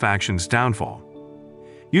Emblems faction's downfall.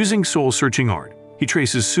 Using soul-searching art, he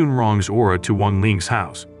traces Sun Rong's aura to Wang Ling's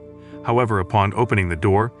house. However, upon opening the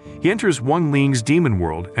door, he enters Wang Ling's demon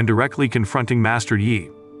world and directly confronting Master Yi.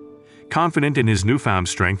 Confident in his newfound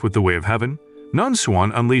strength with the Way of Heaven, Nun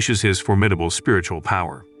Xuan unleashes his formidable spiritual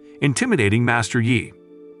power, intimidating Master Yi.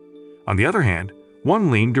 On the other hand,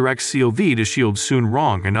 Wang Ling directs Sylvie to shield Sun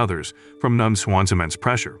Rong and others from Nun Xuan's immense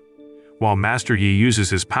pressure, while Master Yi uses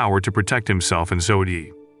his power to protect himself and Zhou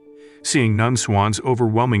Yi. Seeing Nun Xuan's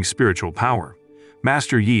overwhelming spiritual power,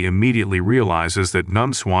 Master Yi immediately realizes that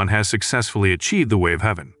Nun Xuan has successfully achieved the Way of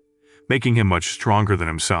Heaven, making him much stronger than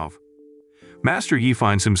himself. Master Yi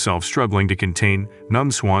finds himself struggling to contain Nun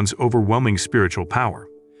Xuan's overwhelming spiritual power,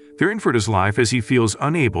 fearing for his life as he feels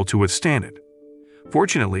unable to withstand it.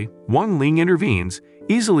 Fortunately, Wang Ling intervenes,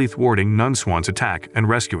 easily thwarting Nun Xuan's attack and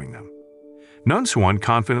rescuing them. Nun Xuan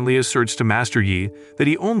confidently asserts to Master Yi that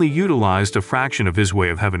he only utilized a fraction of his Way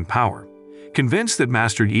of Heaven power, convinced that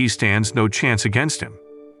Master Yi stands no chance against him.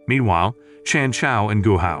 Meanwhile, Chan Chao and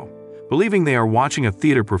Gu Hao, believing they are watching a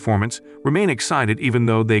theater performance, remain excited even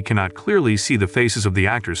though they cannot clearly see the faces of the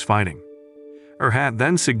actors fighting. Erhat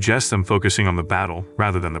then suggests them focusing on the battle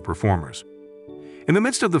rather than the performers. In the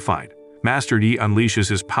midst of the fight, Master Yi unleashes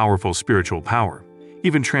his powerful spiritual power,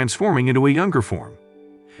 even transforming into a younger form.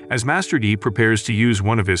 As Master Yi prepares to use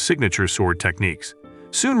one of his signature sword techniques,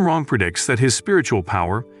 Sun Rong predicts that his spiritual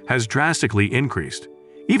power has drastically increased,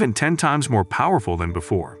 even 10 times more powerful than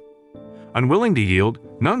before. Unwilling to yield,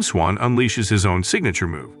 Nun Xuan unleashes his own signature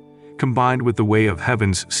move, combined with the Way of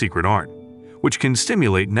Heaven's secret art, which can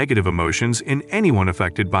stimulate negative emotions in anyone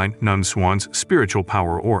affected by Nun Xuan's spiritual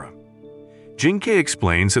power aura. Jing Ke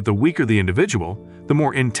explains that the weaker the individual, the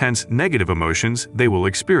more intense negative emotions they will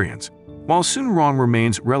experience, while Sun Rong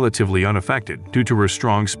remains relatively unaffected due to her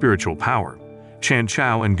strong spiritual power. Chan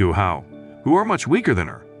Chao and Gu Hao, who are much weaker than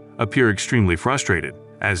her, appear extremely frustrated,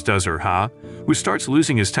 as does Ha, who starts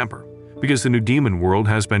losing his temper because the new demon world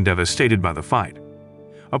has been devastated by the fight.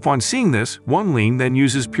 Upon seeing this, Wang Ling then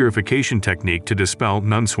uses purification technique to dispel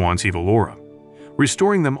Nun Xuan's evil aura,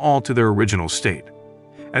 restoring them all to their original state.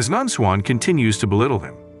 As Nun Xuan continues to belittle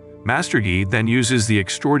him, Master Yi then uses the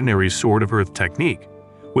extraordinary Sword of Earth technique,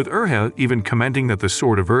 with Erhe even commenting that the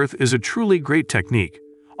Sword of Earth is a truly great technique,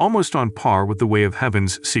 almost on par with the Way of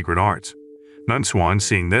Heaven's secret arts. Nun Xuan,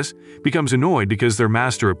 seeing this, becomes annoyed because their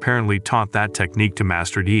master apparently taught that technique to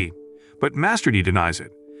Master Yi, but Master Yi denies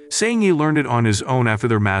it, saying he learned it on his own after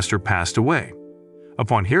their master passed away.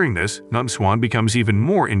 Upon hearing this, Nun Xuan becomes even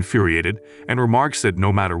more infuriated and remarks that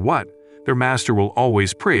no matter what, their master will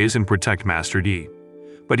always praise and protect Master Yi,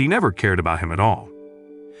 but he never cared about him at all.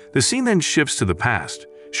 The scene then shifts to the past,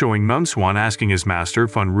 showing Nun Xuan asking his master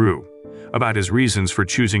Fan Ru about his reasons for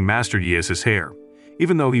choosing Master Yi as his heir,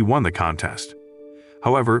 even though he won the contest.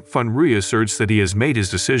 However, Fan Ru asserts that he has made his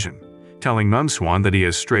decision, telling Nun Xuan that he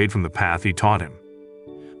has strayed from the path he taught him.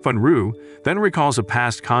 Fan Ru then recalls a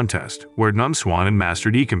past contest where Nun Xuan and Master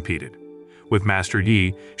Yi competed, with Master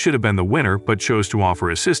Yi should have been the winner but chose to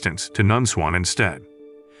offer assistance to Nun Xuan instead.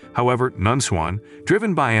 However, Nun Xuan,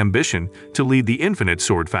 driven by ambition to lead the Infinite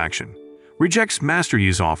Sword faction, rejects Master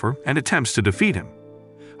Yi's offer and attempts to defeat him.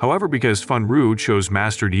 However, because Fan Ru chose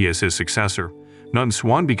Master Yi as his successor, Nun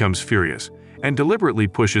Xuan becomes furious and deliberately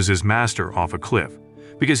pushes his master off a cliff,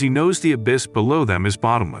 because he knows the abyss below them is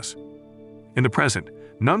bottomless. In the present,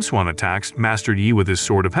 Nun Xuan attacks Master Yi with his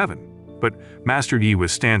Sword of Heaven, but Master Yi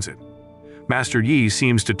withstands it. Master Yi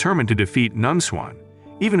seems determined to defeat Nun Xuan,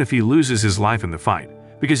 even if he loses his life in the fight,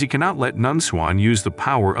 because he cannot let Nun Xuan use the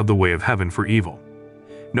power of the Way of Heaven for evil.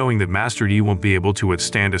 Knowing that Master Yi won't be able to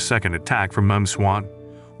withstand a second attack from Nun Xuan,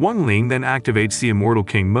 Wang Ling then activates the Immortal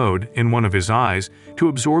King mode in one of his eyes to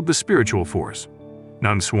absorb the spiritual force.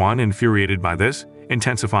 Nun Xuan, infuriated by this,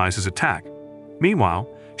 intensifies his attack. Meanwhile,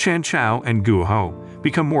 Chan Chao and Gu Hao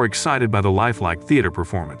become more excited by the lifelike theater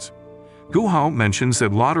performance. Gu Hao mentions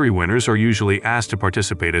that lottery winners are usually asked to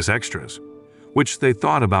participate as extras, which they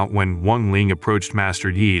thought about when Wang Ling approached Master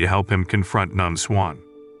Yi to help him confront Nun Xuan.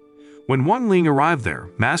 When Wang Ling arrived there,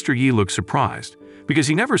 Master Yi looked surprised, because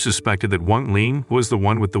he never suspected that Wang Ling was the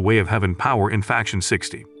one with the Way of Heaven power in Faction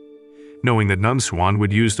 60. Knowing that Nun Xuan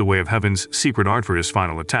would use the Way of Heaven's secret art for his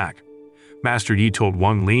final attack, Master Yi told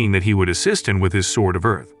Wang Ling that he would assist him with his Sword of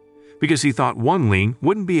Earth, because he thought Wang Ling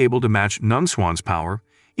wouldn't be able to match Nun Xuan's power,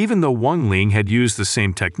 even though Wang Ling had used the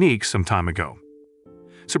same technique some time ago.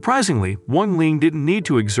 Surprisingly, Wang Ling didn't need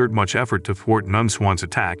to exert much effort to thwart Nun Xuan's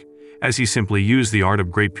attack, as he simply used the art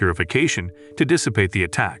of great purification to dissipate the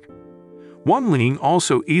attack. Wang Ling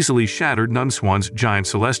also easily shattered Nun Xuan's giant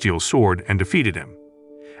celestial sword and defeated him.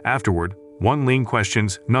 Afterward, Wang Ling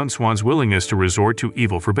questions Nun Xuan's willingness to resort to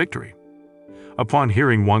evil for victory. Upon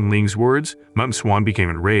hearing Wang Ling's words, Nun Xuan became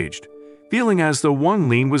enraged, feeling as though Wang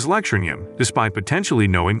Ling was lecturing him despite potentially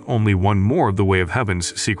knowing only one more of the Way of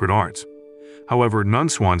Heaven's secret arts. However, Nun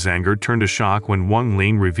Xuan's anger turned to shock when Wang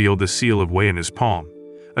Ling revealed the Seal of Wei in his palm,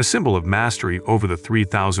 a symbol of mastery over the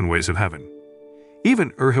 3,000 ways of heaven.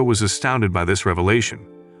 Even Erhe was astounded by this revelation,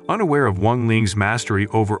 unaware of Wang Ling's mastery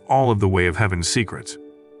over all of the Way of Heaven's secrets.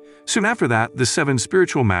 Soon after that, the 7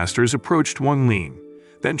 spiritual masters approached Wang Ling,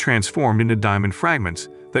 then transformed into diamond fragments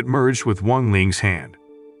that merged with Wang Ling's hand.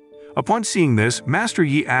 Upon seeing this, Master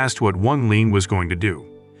Yi asked what Wang Ling was going to do,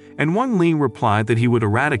 and Wang Ling replied that he would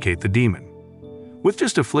eradicate the demon. With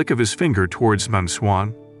just a flick of his finger towards Nun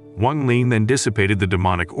Xuan, Wang Ling then dissipated the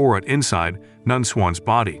demonic aura inside Nun Xuan's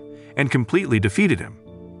body and completely defeated him.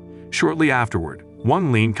 Shortly afterward,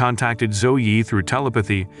 Wang Ling contacted Zhou Yi through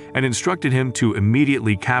telepathy and instructed him to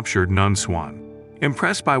immediately capture Nun Xuan.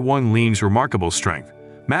 Impressed by Wang Ling's remarkable strength,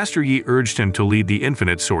 Master Yi urged him to lead the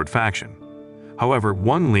Infinite Sword faction. However,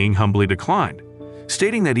 Wang Ling humbly declined,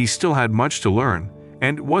 stating that he still had much to learn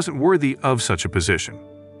and wasn't worthy of such a position.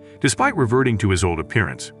 Despite reverting to his old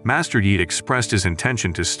appearance, Master Yi expressed his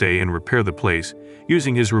intention to stay and repair the place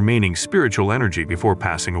using his remaining spiritual energy before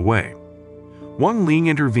passing away. Wang Ling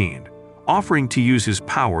intervened, offering to use his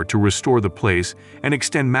power to restore the place and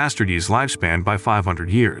extend Master Yi's lifespan by 500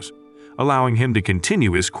 years, allowing him to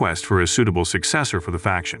continue his quest for a suitable successor for the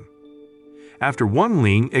faction. After Wang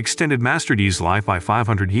Ling extended Master Yi's life by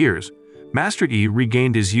 500 years, Master Yi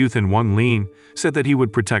regained his youth and Wang Ling said that he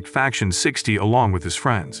would protect Faction 60 along with his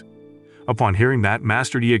friends. Upon hearing that,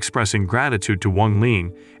 Master Yi expressing gratitude to Wang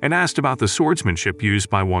Ling and asked about the swordsmanship used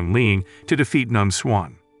by Wang Ling to defeat Nun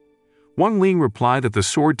Xuan. Wang Ling replied that the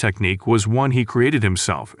sword technique was one he created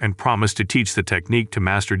himself and promised to teach the technique to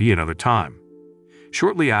Master Yi another time.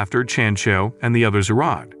 Shortly after, Chan Chou and the others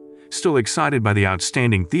arrived, still excited by the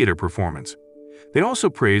outstanding theater performance. They also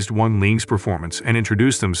praised Wang Ling's performance and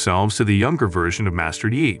introduced themselves to the younger version of Master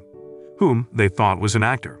Yi, whom they thought was an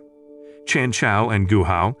actor. Chan Chou and Gu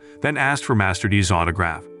Hao then asked for Master Yi's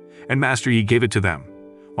autograph, and Master Yi gave it to them,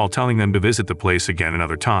 while telling them to visit the place again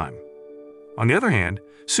another time. On the other hand,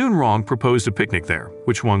 Sun Rong proposed a picnic there,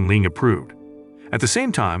 which Wang Ling approved. At the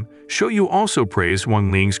same time, Shouyu also praised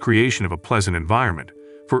Wang Ling's creation of a pleasant environment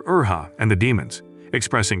for Erha and the demons,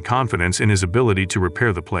 expressing confidence in his ability to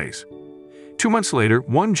repair the place. 2 months later,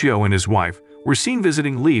 Wang Jiao and his wife were seen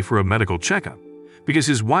visiting Li for a medical checkup, because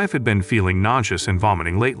his wife had been feeling nauseous and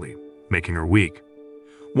vomiting lately, making her weak.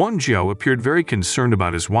 Wang Jiao appeared very concerned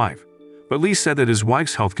about his wife, but Li said that his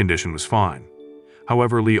wife's health condition was fine.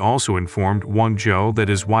 However, Li also informed Wang Jiao that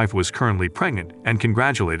his wife was currently pregnant and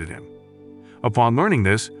congratulated him. Upon learning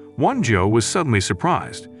this, Wang Jiao was suddenly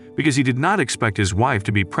surprised, because he did not expect his wife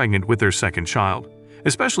to be pregnant with their second child,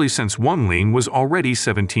 especially since Wang Ling was already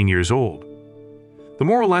 17 years old. The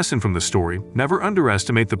moral lesson from the story: never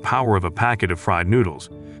underestimate the power of a packet of fried noodles,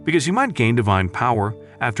 because you might gain divine power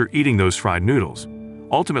after eating those fried noodles,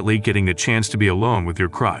 ultimately getting the chance to be alone with your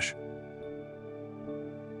crush.